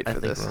getting paid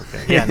for this.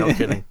 Okay. Yeah, no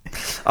kidding.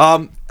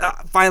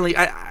 Finally,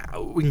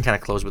 we can kind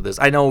of close with this.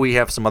 I know we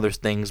have some other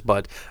things,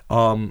 but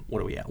what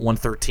are we at?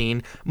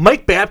 113.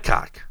 Mike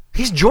Babcock.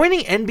 He's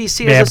joining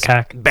NBC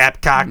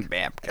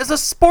as a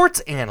sports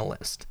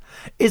analyst.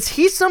 Is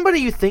he somebody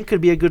you think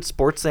could be a good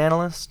sports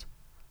analyst?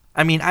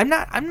 I'm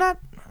not.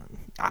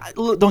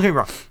 Don't get me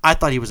wrong. I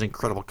thought he was an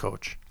incredible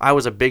coach. I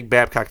was a big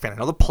Babcock fan. I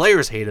know the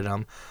players hated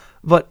him,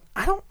 but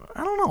I don't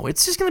know.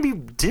 It's just going to be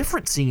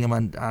different seeing him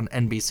on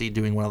NBC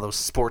doing one of those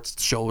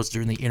sports shows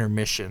during the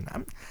intermission.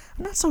 I'm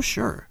not so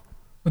sure.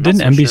 Well,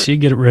 didn't NBC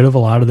get rid of a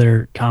lot of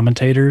their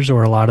commentators,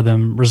 or a lot of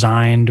them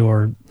resigned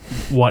or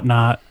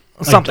whatnot?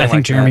 Something I think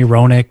like Jeremy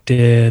Roenick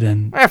did,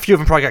 and a few of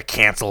them probably got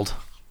canceled.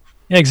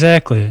 Yeah,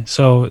 exactly.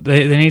 So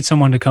they need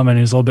someone to come in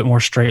who's a little bit more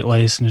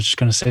straight-laced and is just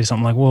going to say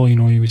something like, well,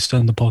 we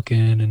send the puck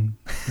in and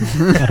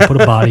got to put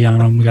a body on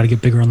them. We got to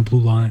get bigger on the blue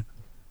line.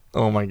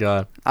 Oh, my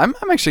God. I'm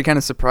actually kind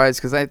of surprised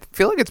because I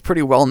feel like it's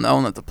pretty well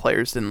known that the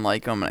players didn't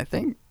like him. And I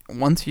think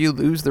once you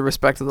lose the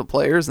respect of the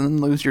players and then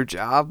lose your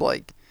job,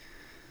 I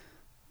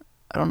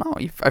don't know.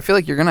 I feel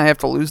like you're going to have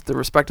to lose the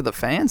respect of the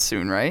fans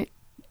soon, right?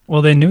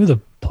 Well, they knew the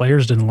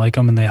players didn't like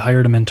him and they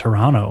hired him in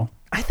Toronto.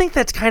 I think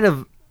that's kind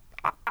of...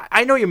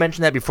 I know you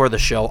mentioned that before the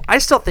show. I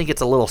still think it's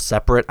a little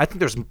separate. I think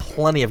there's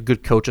plenty of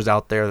good coaches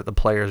out there that the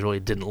players really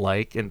didn't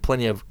like, and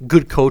plenty of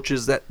good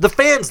coaches that the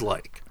fans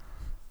like.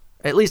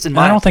 At least in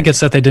Well, my I don't think it's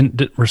that they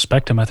didn't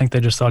respect him. I think they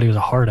just thought he was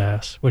a hard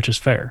ass, which is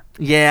fair.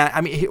 Yeah,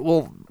 I mean,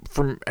 well,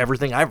 from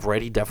everything I've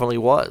read, he definitely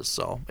was.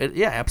 So,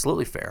 yeah,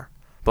 absolutely fair.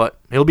 But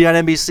he'll be on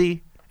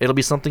NBC. It'll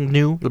be something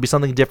new. It'll be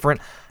something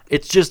different.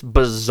 It's just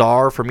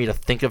bizarre for me to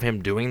think of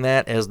him doing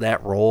that as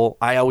that role.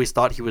 I always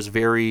thought he was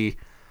very,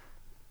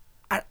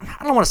 I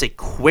don't want to say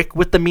quick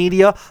with the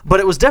media, but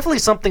it was definitely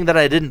something that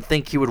I didn't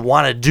think he would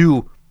want to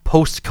do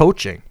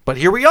post-coaching. But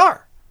here we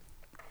are.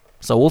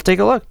 So we'll take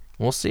a look.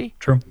 We'll see.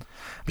 True.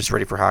 I'm just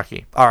ready for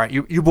hockey. All right,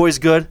 you boys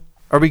good?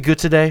 Are we good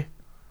today?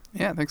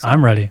 Yeah, I think so.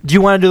 I'm ready. Do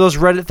you want to do those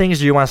Reddit things,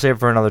 or do you want to save it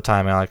for another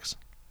time, Alex?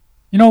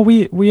 You know,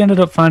 we ended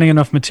up finding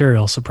enough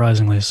material,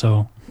 surprisingly.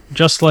 So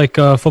just like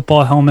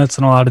football helmets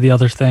and a lot of the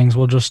other things,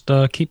 we'll just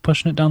keep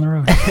pushing it down the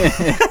road.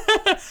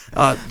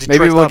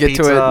 Maybe we'll get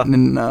to it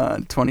in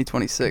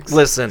 2026.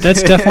 Listen,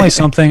 that's definitely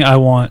something I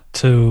want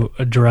to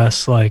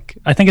address. Like,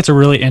 I think it's a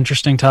really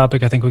interesting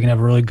topic. I think we can have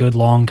a really good,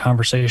 long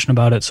conversation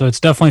about it. So it's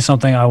definitely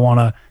something I want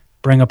to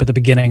bring up at the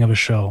beginning of a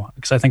show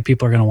because I think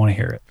people are going to want to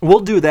hear it.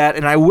 We'll do that,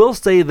 and I will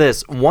say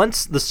this.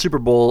 Once the Super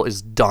Bowl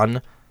is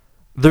done,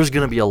 there's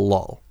going to be a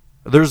lull.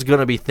 There's going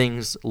to be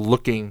things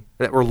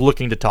that we're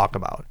looking to talk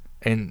about,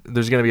 and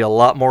there's going to be a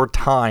lot more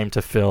time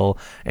to fill,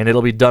 and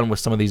it'll be done with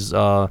some of these,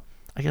 I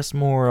guess,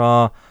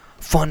 more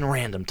fun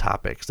random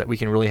topics that we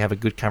can really have a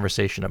good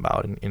conversation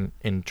about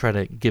and try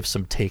to give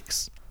some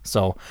takes.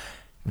 So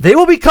they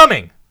will be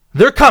coming.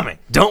 They're coming.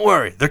 Don't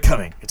worry. They're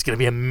coming. It's going to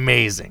be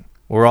amazing.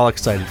 We're all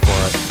excited for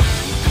it.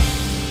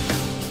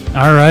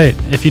 All right.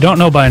 If you don't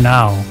know by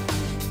now,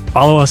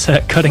 follow us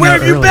at Cutting Out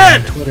Early on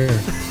Twitter,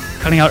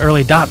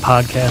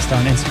 cuttingoutearly.podcast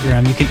on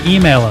Instagram. You can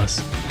email us,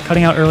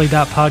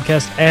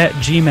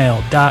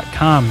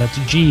 cuttingoutearly.podcast@gmail.com. That's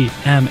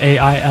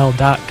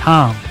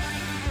gmail.com.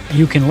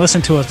 You can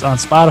listen to us on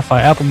Spotify,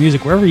 Apple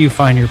Music, wherever you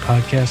find your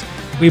podcast.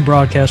 We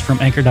broadcast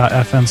from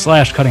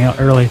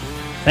anchor.fm/cuttingoutearly.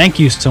 Thank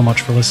you so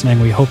much for listening.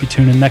 We hope you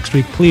tune in next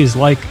week. Please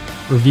like,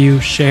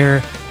 review,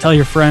 share, tell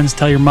your friends,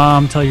 tell your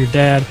mom, tell your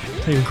dad,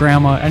 tell your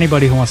grandma,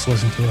 anybody who wants to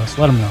listen to us.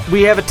 Let them know.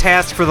 We have a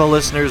task for the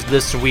listeners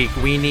this week.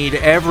 We need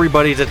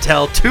everybody to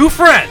tell 2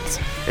 friends.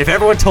 If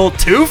everyone told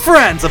 2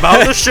 friends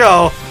about the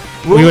show,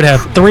 we would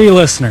have 3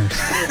 listeners.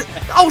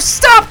 Oh,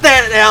 stop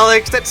that,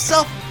 Alex. That's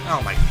oh,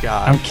 my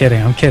God. I'm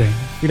kidding.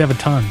 We'd have a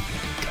ton.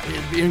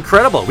 It'd be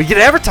incredible. We get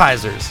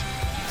advertisers.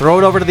 Throw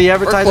it over to the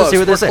advertisers, see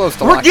what they say.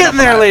 We're getting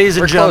there, ladies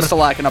and gentlemen. We're close to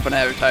locking up an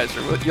advertiser.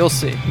 You'll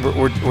see.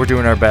 We're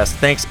doing our best.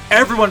 Thanks,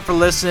 everyone, for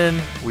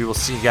listening. We will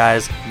see you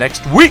guys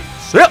next week.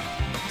 See ya.